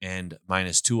 and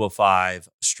 -205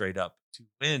 straight up to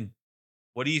win.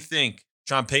 What do you think?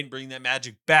 Sean Payton bringing that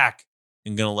magic back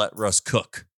and going to let Russ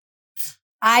cook?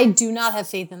 I do not have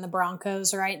faith in the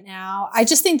Broncos right now. I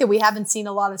just think that we haven't seen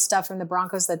a lot of stuff from the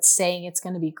Broncos that's saying it's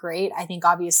going to be great. I think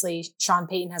obviously Sean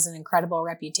Payton has an incredible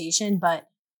reputation, but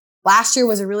last year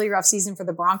was a really rough season for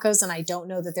the Broncos, and I don't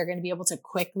know that they're going to be able to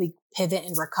quickly pivot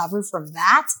and recover from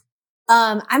that.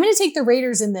 I'm going to take the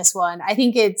Raiders in this one. I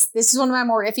think this is one of my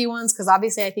more iffy ones because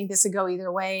obviously I think this could go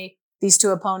either way. These two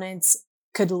opponents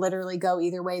could literally go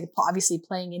either way. Obviously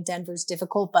playing in Denver is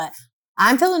difficult, but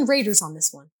I'm feeling Raiders on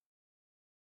this one.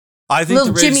 I think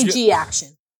little Jimmy G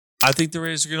action. I think the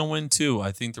Raiders are going to win too.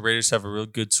 I think the Raiders have a real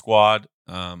good squad.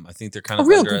 I think they're kind of a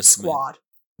real good squad.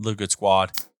 A real good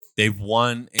squad. They've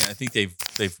won. I think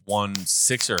they've won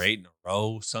 6 or 8 in a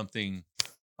row. Something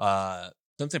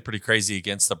pretty crazy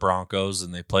against the Broncos,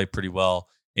 and they play pretty well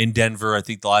in Denver. I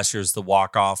think the last year was the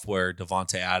walk-off where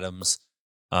Devontae Adams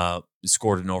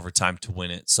scored in overtime to win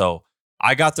it. So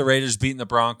I got the Raiders beating the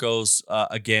Broncos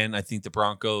again. I think the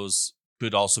Broncos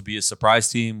could also be a surprise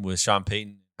team with Sean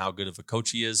Payton, how good of a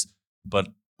coach he is, but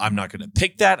I'm not going to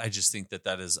pick that. I just think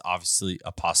that is obviously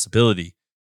a possibility,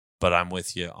 but I'm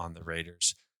with you on the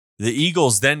Raiders. The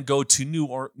Eagles then go to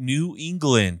New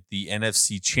England, the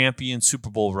NFC champion,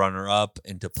 Super Bowl runner-up,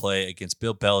 and to play against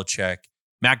Bill Belichick,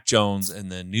 Mac Jones,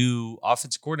 and the new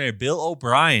offensive coordinator, Bill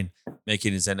O'Brien,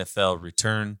 making his NFL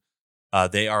return.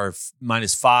 They are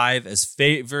 -5 as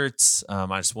favorites,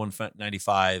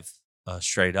 -195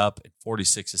 straight up, and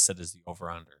 46 is set as the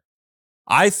over-under.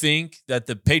 I think that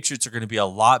the Patriots are going to be a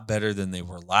lot better than they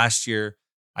were last year.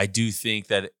 I do think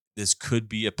that this could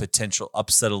be a potential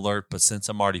upset alert, but since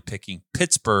I'm already picking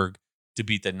Pittsburgh to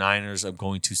beat the Niners, I'm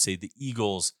going to say the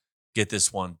Eagles get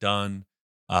this one done.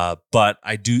 But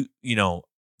I do,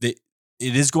 it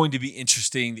is going to be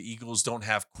interesting. The Eagles don't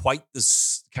have quite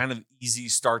this kind of easy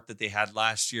start that they had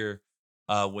last year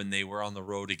when they were on the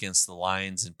road against the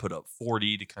Lions and put up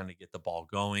 40 to kind of get the ball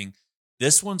going.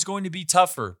 This one's going to be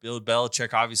tougher. Bill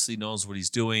Belichick obviously knows what he's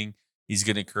doing. He's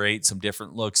going to create some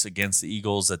different looks against the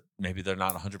Eagles that maybe they're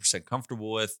not 100% comfortable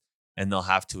with, and they'll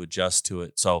have to adjust to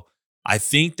it. So I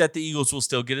think that the Eagles will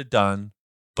still get it done,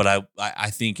 but I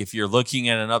think if you're looking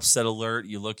at an upset alert,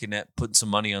 you're looking at putting some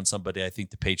money on somebody, I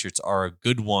think the Patriots are a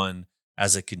good one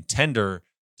as a contender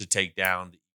to take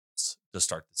down the Eagles to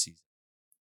start the season.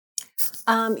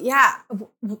 Yeah,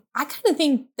 I kind of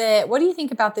think that, what do you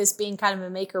think about this being kind of a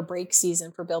make or break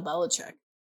season for Bill Belichick?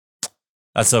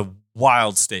 That's a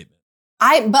wild statement.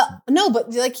 But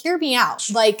hear me out.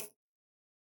 Like,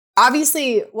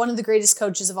 obviously one of the greatest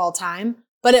coaches of all time,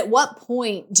 but at what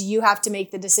point do you have to make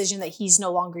the decision that he's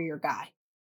no longer your guy?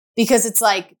 Because it's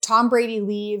like Tom Brady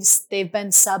leaves, they've been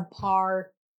subpar.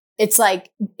 It's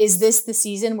like, is this the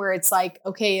season where it's like,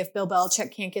 okay, if Bill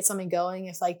Belichick can't get something going,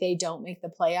 if like they don't make the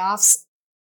playoffs,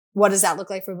 what does that look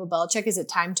like for Bill Belichick? Is it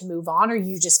time to move on, or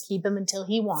you just keep him until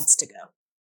he wants to go?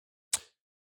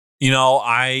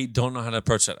 I don't know how to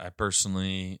approach that.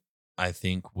 I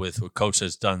think with what coach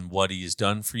has done, what he has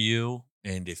done for you,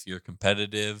 and if you're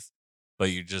competitive, but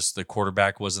the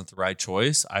quarterback wasn't the right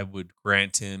choice, I would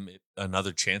grant him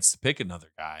another chance to pick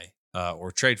another guy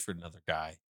or trade for another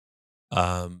guy.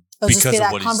 Because of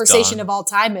that what conversation he's done. Of all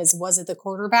time is, was it the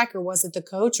quarterback or was it the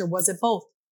coach or was it both?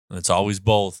 And it's always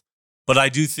both. But I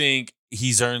do think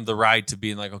he's earned the right to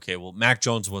being like, okay, well, Mac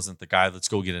Jones wasn't the guy. Let's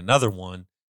go get another one.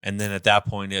 And then at that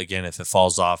point, again, if it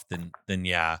falls off, then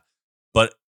yeah.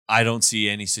 But I don't see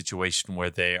any situation where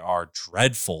they are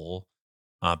dreadful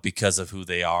because of who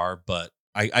they are. But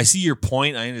I see your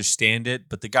point. I understand it.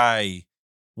 But the guy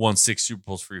won 6 Super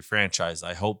Bowls for your franchise.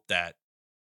 I hope that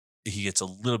he gets a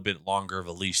little bit longer of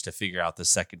a leash to figure out the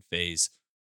second phase.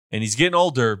 And he's getting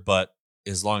older, but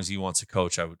as long as he wants a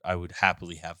coach, I would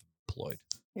happily have him employed.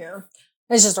 Yeah.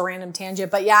 It's just a random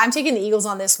tangent. But yeah, I'm taking the Eagles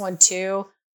on this one too.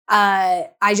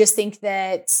 I just think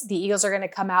that the Eagles are going to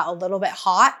come out a little bit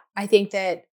hot. I think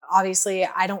that obviously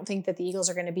I don't think that the Eagles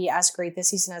are going to be as great this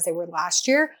season as they were last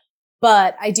year,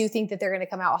 but I do think that they're going to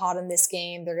come out hot in this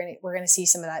game. We're going to see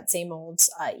some of that same old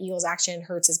Eagles action.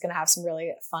 Hurts is going to have some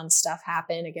really fun stuff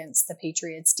happen against the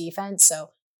Patriots defense.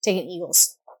 So taking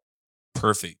Eagles.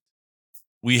 Perfect.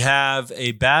 We have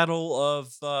a battle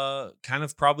of kind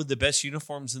of probably the best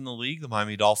uniforms in the league. The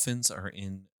Miami Dolphins are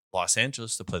in Los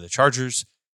Angeles to play the Chargers.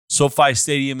 SoFi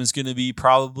Stadium is going to be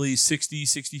probably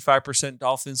 65%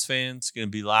 Dolphins fans. It's going to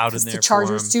be loud in there. The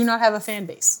Chargers do not have a fan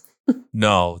base.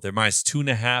 No, they're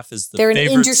 -2.5 is the They're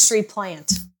favorites. an industry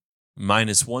plant.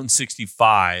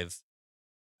 -165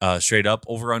 straight up.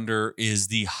 Over under is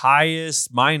the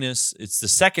highest it's the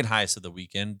second highest of the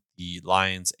weekend. The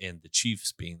Lions and the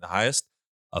Chiefs being the highest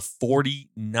of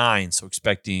 49. So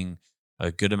expecting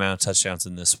a good amount of touchdowns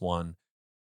in this one.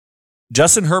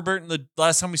 Justin Herbert, the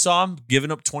last time we saw him,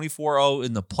 giving up 24-0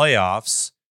 in the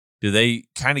playoffs. Do they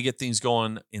kind of get things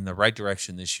going in the right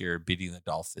direction this year, beating the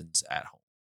Dolphins at home?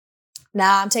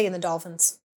 Nah, I'm taking the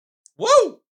Dolphins.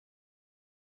 Woo!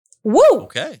 Woo!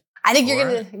 Okay. I think you're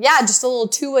going to, just a little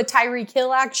Tua Tyreek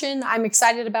Hill action. I'm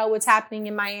excited about what's happening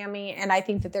in Miami, and I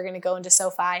think that they're going to go into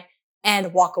SoFi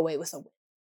and walk away with a win.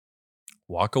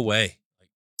 Walk away.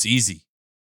 It's easy.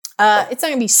 It's not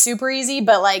going to be super easy,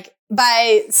 but like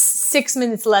by 6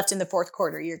 minutes left in the fourth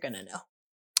quarter, you're going to know.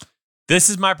 This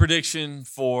is my prediction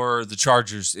for the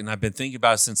Chargers, and I've been thinking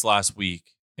about it since last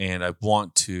week, and I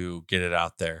want to get it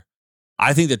out there.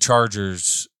 I think the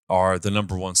Chargers are the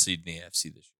number 1 seed in the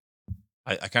AFC this year.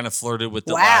 I kind of flirted with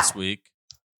it last week.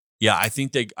 Yeah, I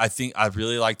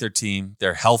really like their team.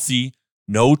 They're healthy.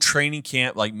 No training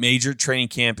camp, like major training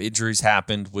camp injuries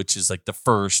happened, which is like the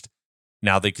first.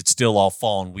 Now they could still all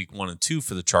fall in week 1 and 2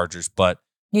 for the Chargers, but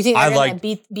you think they're going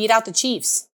to beat out the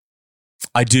Chiefs?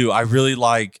 I do. I really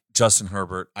like Justin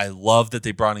Herbert. I love that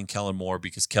they brought in Kellen Moore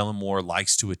because Kellen Moore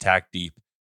likes to attack deep.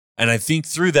 And I think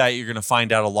through that, you're going to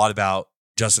find out a lot about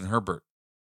Justin Herbert.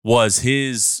 Was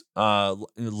his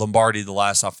Lombardi, the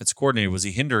last offensive coordinator, was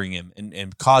he hindering him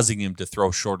and causing him to throw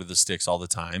short of the sticks all the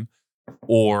time?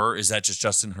 Or is that just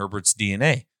Justin Herbert's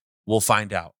DNA? We'll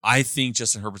find out. I think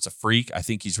Justin Herbert's a freak. I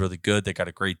think he's really good. They got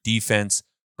a great defense,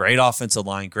 great offensive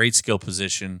line, great skill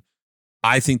position.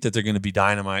 I think that they're going to be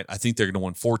dynamite. I think they're going to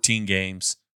win 14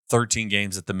 games, 13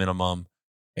 games at the minimum,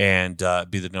 and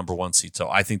be the number 1 seed. So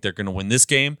I think they're going to win this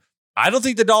game. I don't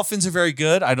think the Dolphins are very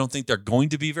good. I don't think they're going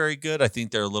to be very good. I think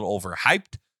they're a little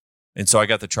overhyped. And so I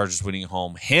got the Chargers winning at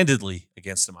home handedly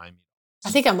against the Miami.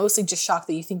 I think I'm mostly just shocked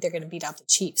that you think they're going to beat out the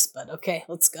Chiefs, but okay,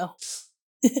 let's go.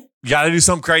 You got to do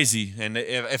something crazy. And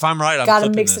if I'm right, I'm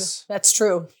flipping this. That's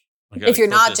true. If you're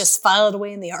not, just file it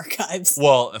away in the archives.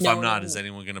 Well, if I'm not, is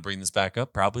anyone going to bring this back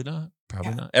up? Probably not.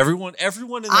 Probably not. Everyone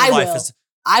in their life is.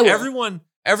 I will.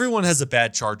 Everyone has a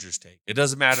bad Chargers take. It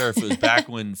doesn't matter if it was back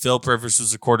when Phil Rivers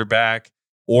was a quarterback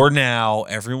or now.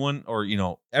 Everyone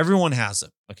has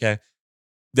it. Okay.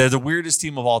 They're the weirdest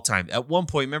team of all time. At one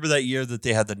point, remember that year that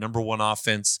they had the number 1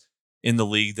 offense in the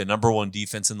league, the number 1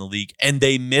 defense in the league, and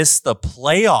they missed the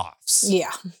playoffs.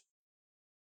 Yeah.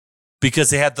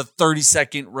 Because they had the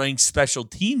 32nd ranked special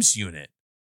teams unit.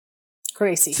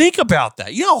 Crazy. Think about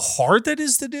that. You know how hard that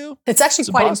is to do? It's actually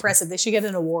quite impressive. They should get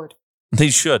an award. They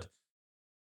should.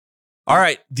 All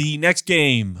right, the next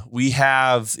game, we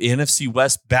have the NFC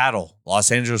West battle. Los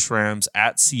Angeles Rams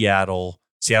at Seattle.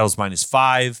 Seattle's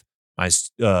 -5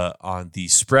 on the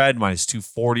spread,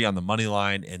 -240 on the money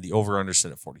line, and the over-under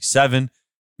set at 47.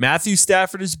 Matthew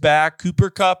Stafford is back. Cooper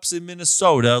Kupp's in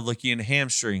Minnesota looking at a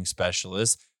hamstring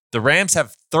specialist. The Rams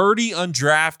have 30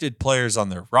 undrafted players on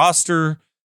their roster.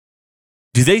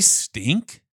 Do they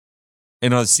stink?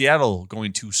 And are Seattle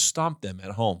going to stomp them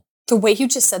at home? The way you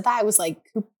just said that, I was like,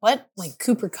 what? Like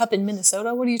Cooper Kupp in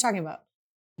Minnesota? What are you talking about?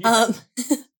 Yeah.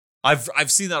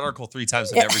 I've seen that article 3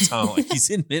 times, and every time I'm like, he's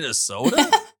in Minnesota?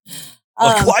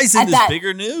 Why isn't this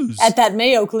bigger news? At that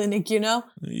Mayo Clinic, you know?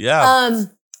 Yeah.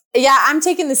 Yeah, I'm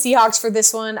taking the Seahawks for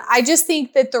this one. I just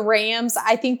think that the Rams,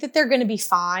 I think that they're going to be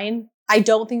fine. I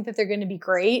don't think that they're going to be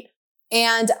great.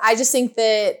 And I just think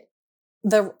that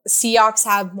the Seahawks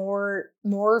have more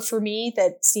for me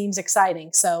that seems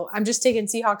exciting. So I'm just taking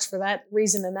Seahawks for that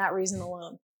reason and that reason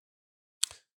alone.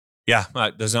 Yeah,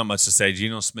 there's not much to say.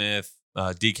 Geno Smith,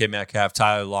 DK Metcalf,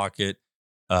 Tyler Lockett,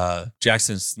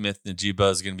 Jackson Smith,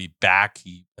 Najiba is going to be back.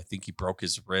 I think he broke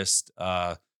his wrist.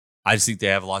 I just think they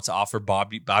have a lot to offer.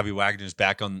 Bobby Wagner's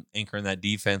back on anchoring that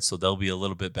defense, so they'll be a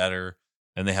little bit better.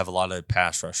 And they have a lot of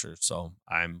pass rushers. So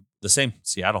I'm the same,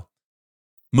 Seattle.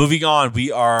 Moving on, we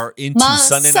are into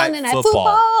Sunday night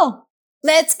football.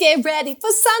 Let's get ready for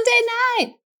Sunday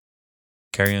night.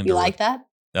 Carrie Underwood. You like that?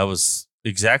 That was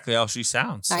exactly how she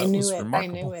sounds. I knew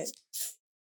it.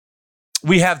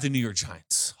 We have the New York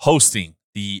Giants hosting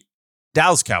the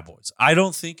Dallas Cowboys. I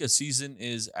don't think a season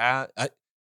is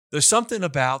there's something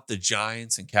about the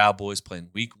Giants and Cowboys playing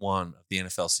week 1 of the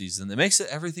NFL season that makes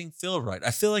everything feel right.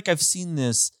 I feel like I've seen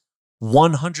this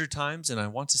 100 times, and I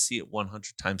want to see it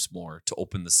 100 times more to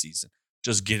open the season.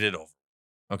 Just get it over.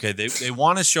 Okay, they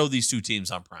want to show these two teams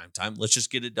on prime time. Let's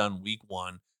just get it done week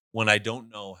 1 when I don't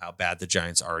know how bad the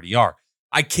Giants already are.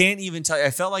 I can't even tell you.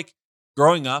 I felt like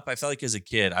growing up, I felt like as a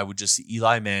kid, I would just see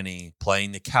Eli Manning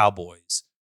playing the Cowboys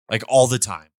like all the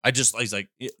time. I was like,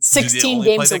 16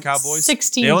 games. Play the Cowboys?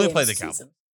 16 They only games play the Cowboys.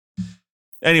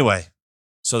 Anyway,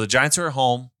 so the Giants are at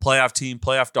home, playoff team,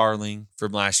 playoff darling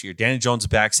from last year. Danny Jones is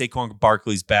back. Saquon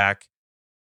Barkley's back.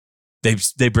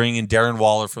 They bring in Darren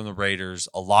Waller from the Raiders.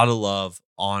 A lot of love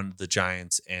on the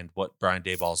Giants and what Brian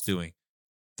Daboll's doing.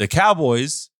 the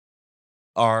Cowboys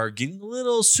are getting a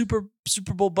little Super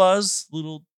Bowl buzz,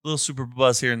 little Super Bowl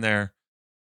buzz here and there.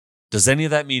 Does any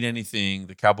of that mean anything?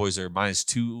 The Cowboys are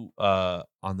 -2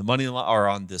 on the money line or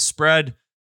on the spread,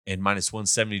 and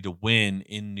 -170 to win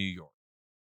in New York.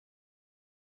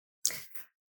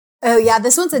 Oh yeah,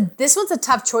 this one's a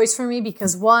tough choice for me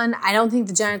because one, I don't think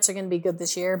the Giants are going to be good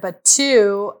this year, but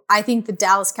two, I think the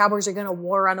Dallas Cowboys are going to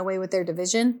run away with their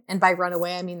division, and by run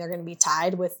away I mean they're going to be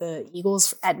tied with the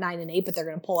Eagles at 9-8, but they're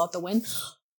going to pull out the win.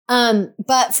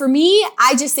 But for me,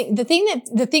 I just think the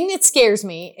thing that scares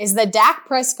me is that Dak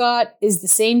Prescott is the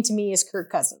same to me as Kirk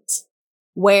Cousins,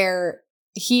 where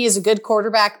he is a good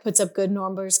quarterback, puts up good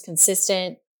numbers,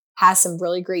 consistent, has some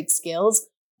really great skills.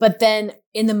 But then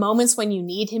in the moments when you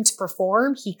need him to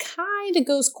perform, he kind of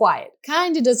goes quiet,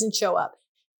 kind of doesn't show up.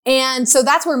 And so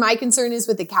that's where my concern is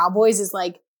with the Cowboys is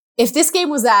like, if this game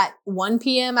was at 1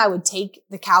 p.m., I would take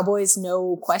the Cowboys,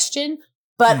 no question.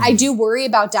 But I do worry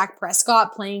about Dak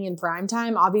Prescott playing in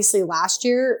primetime. Obviously last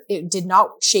year, it did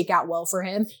not shake out well for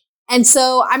him. And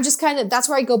so I'm just that's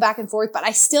where I go back and forth. But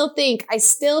I still think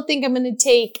I'm going to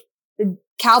take the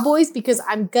Cowboys because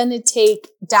I'm going to take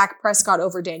Dak Prescott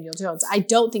over Daniel Jones. I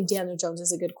don't think Daniel Jones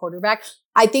is a good quarterback.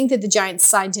 I think that the Giants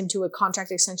signed him to a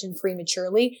contract extension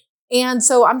prematurely. And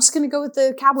so I'm just going to go with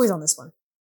the Cowboys on this one.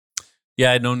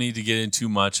 Yeah, no need to get in too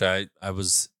much. I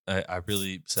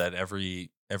really said every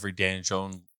Daniel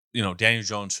Jones, Daniel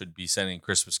Jones should be sending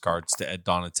Christmas cards to Ed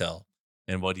Donatel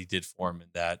and what he did for him in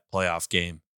that playoff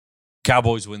game.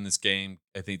 Cowboys win this game.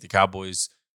 I think the Cowboys,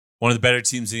 one of the better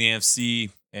teams in the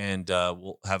NFC, and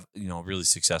we'll have a really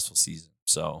successful season.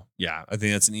 So yeah, I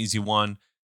think that's an easy one.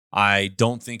 I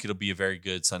don't think it'll be a very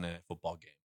good Sunday Night Football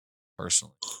game,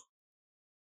 personally.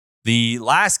 The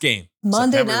last game,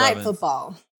 Monday Night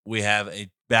Football, we have a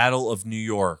Battle of New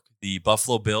York. The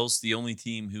Buffalo Bills, the only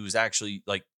team who is actually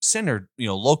centered,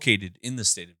 located in the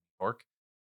state of New York,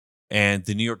 and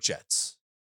the New York Jets.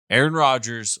 Aaron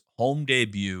Rodgers, home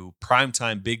debut,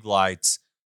 primetime big lights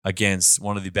against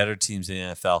one of the better teams in the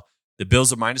NFL. The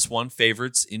Bills are -1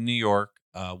 favorites in New York,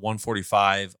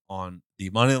 145 on the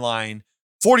money line,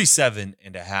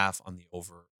 47.5 on the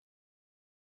over.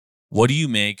 What do you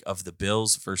make of the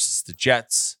Bills versus the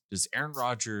Jets? Does Aaron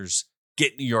Rodgers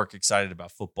get New York excited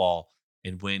about football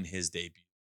and win his debut?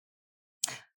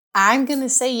 I'm going to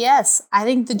say yes. I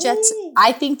think the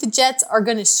Jets are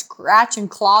going to scratch and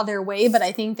claw their way, but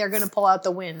I think they're going to pull out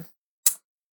the win.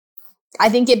 I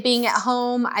think it being at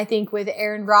home, I think with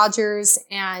Aaron Rodgers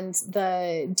and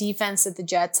the defense that the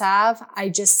Jets have, I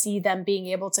just see them being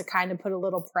able to kind of put a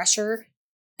little pressure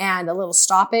and a little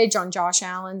stoppage on Josh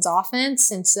Allen's offense.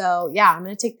 And so, yeah, I'm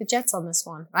going to take the Jets on this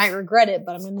one. I regret it,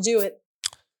 but I'm going to do it.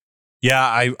 Yeah,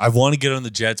 I want to get on the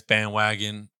Jets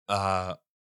bandwagon.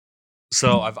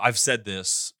 So I've said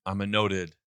this. I'm a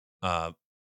noted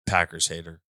Packers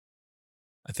hater.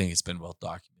 I think it's been well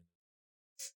documented.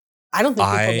 I don't think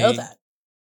people know that.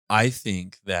 I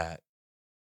think that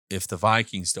if the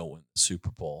Vikings don't win the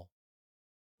Super Bowl,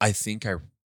 I think I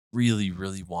really,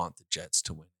 really want the Jets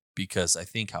to win because I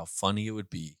think how funny it would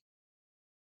be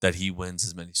that he wins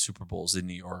as many Super Bowls in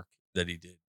New York that he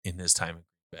did in his time in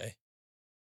Green Bay.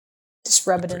 Just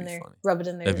rub it in there. Funny. Rub it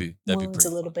in there. That'd be a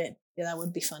little bit. Yeah, that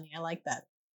would be funny. I like that.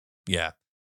 Yeah.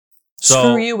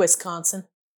 Screw you, Wisconsin.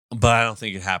 But I don't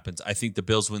think it happens. I think the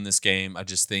Bills win this game. I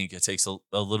just think it takes a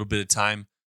little bit of time.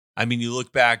 I mean, you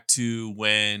look back to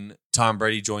when Tom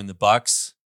Brady joined the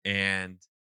Bucs, and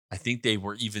I think they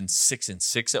were even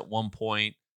 6-6 at one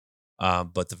point.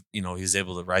 But he was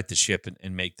able to right the ship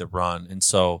and make the run. And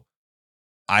so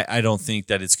I don't think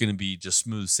that it's going to be just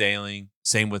smooth sailing.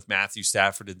 Same with Matthew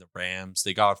Stafford and the Rams.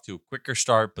 They got off to a quicker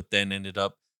start, but then ended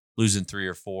up losing 3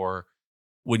 or 4.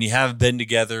 When you haven't been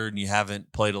together and you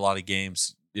haven't played a lot of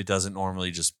games, it doesn't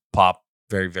normally just pop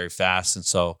very, very fast. And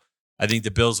so I think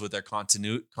the Bills with their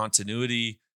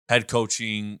continuity, head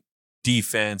coaching,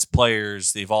 defense,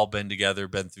 players, they've all been together,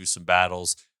 been through some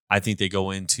battles. I think they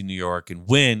go into New York and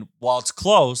win. While it's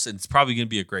close and it's probably going to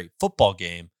be a great football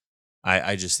game,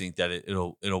 I just think that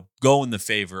it'll go in the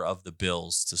favor of the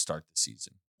Bills to start the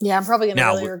season. Yeah, I'm probably going to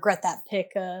really regret that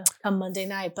pick come Monday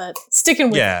night, but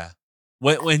sticking with it.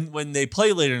 When they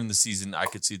play later in the season, I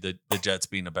could see the Jets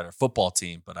being a better football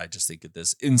team, but I just think at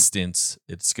this instance,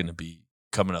 it's going to be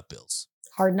coming up Bills.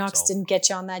 Hard Knocks didn't get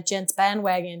you on that Jets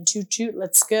bandwagon. Toot,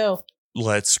 let's go.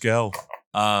 Let's go.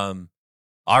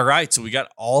 All right, so we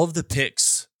got all of the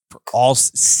picks for all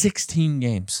 16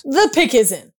 games. The pick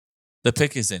is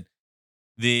in.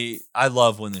 I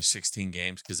love when there's 16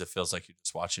 games because it feels like you're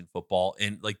just watching football.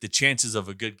 And like the chances of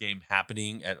a good game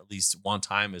happening at least one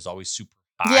time is always super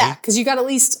high. Yeah, because you got at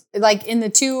least, like, in the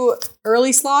 2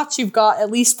 early slots, you've got at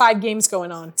least 5 games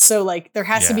going on. So, like, there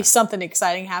has to be something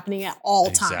exciting happening at all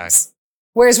times.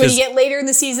 Whereas when you get later in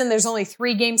the season, there's only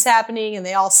 3 games happening and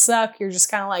they all suck. You're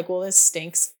just kind of like, well, this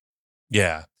stinks.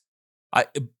 Yeah.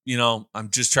 I'm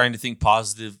just trying to think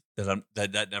positive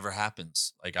that never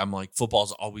happens. Like, I'm like,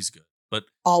 football's always good, but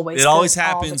it always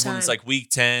happens when it's like week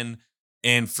 10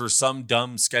 and for some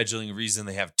dumb scheduling reason,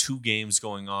 they have 2 games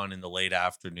going on in the late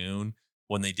afternoon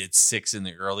when they did 6 in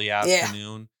the early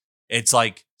afternoon. Yeah. It's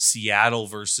like Seattle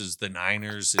versus the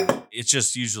Niners. And it's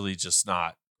just usually just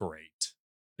not great.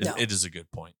 It is a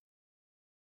good point.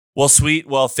 Well, sweet.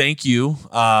 Well, thank you.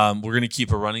 We're going to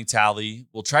keep a running tally.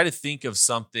 We'll try to think of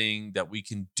something that we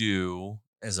can do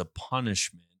as a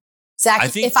punishment.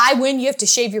 Zach, if I win, you have to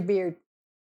shave your beard.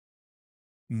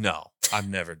 No,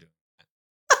 I'm never doing that.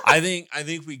 I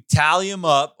think we tally them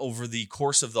up over the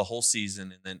course of the whole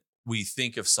season, and then we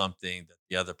think of something that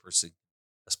the other person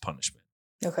as punishment.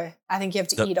 Okay. I think you have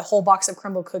to eat a whole box of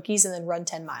crumble cookies and then run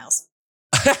 10 miles.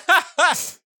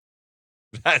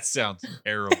 That sounds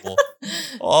terrible.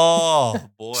 Oh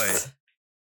boy.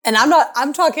 And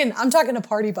I'm talking a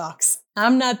party box.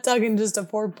 I'm not talking just a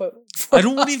 4-foot. I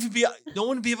don't want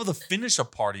to be able to finish a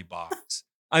party box.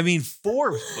 I mean,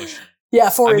 4 is pushing. Yeah,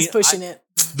 4 is pushing it.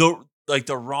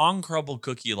 The wrong crumble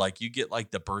cookie, like you get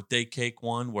like the birthday cake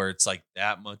one where it's like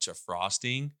that much of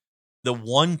frosting. The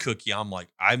one cookie, I'm like,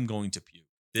 I'm going to puke.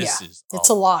 It's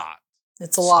a lot.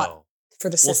 It's a lot for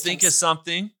the systems. We'll think of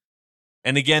something.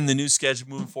 And again, the new schedule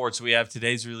moving forward. So we have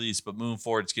today's release, but moving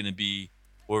forward, it's going to be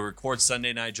we'll record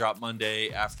Sunday night, drop Monday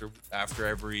after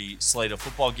every slate of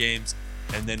football games,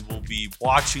 and then we'll be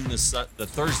watching the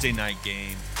Thursday night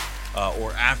game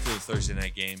or after the Thursday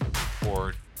night game,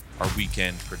 record our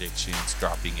weekend predictions,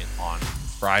 dropping it on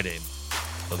Friday.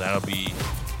 So that'll be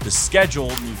the schedule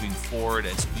moving forward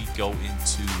as we go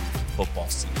into football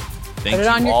season. Put it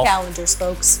on your calendars,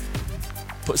 folks.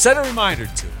 Set a reminder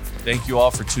to it. Thank you all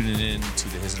for tuning in to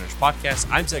the His and Hers podcast.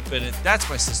 I'm Zach Bennett. That's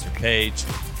my sister Paige.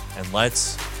 And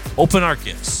let's open our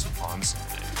gifts.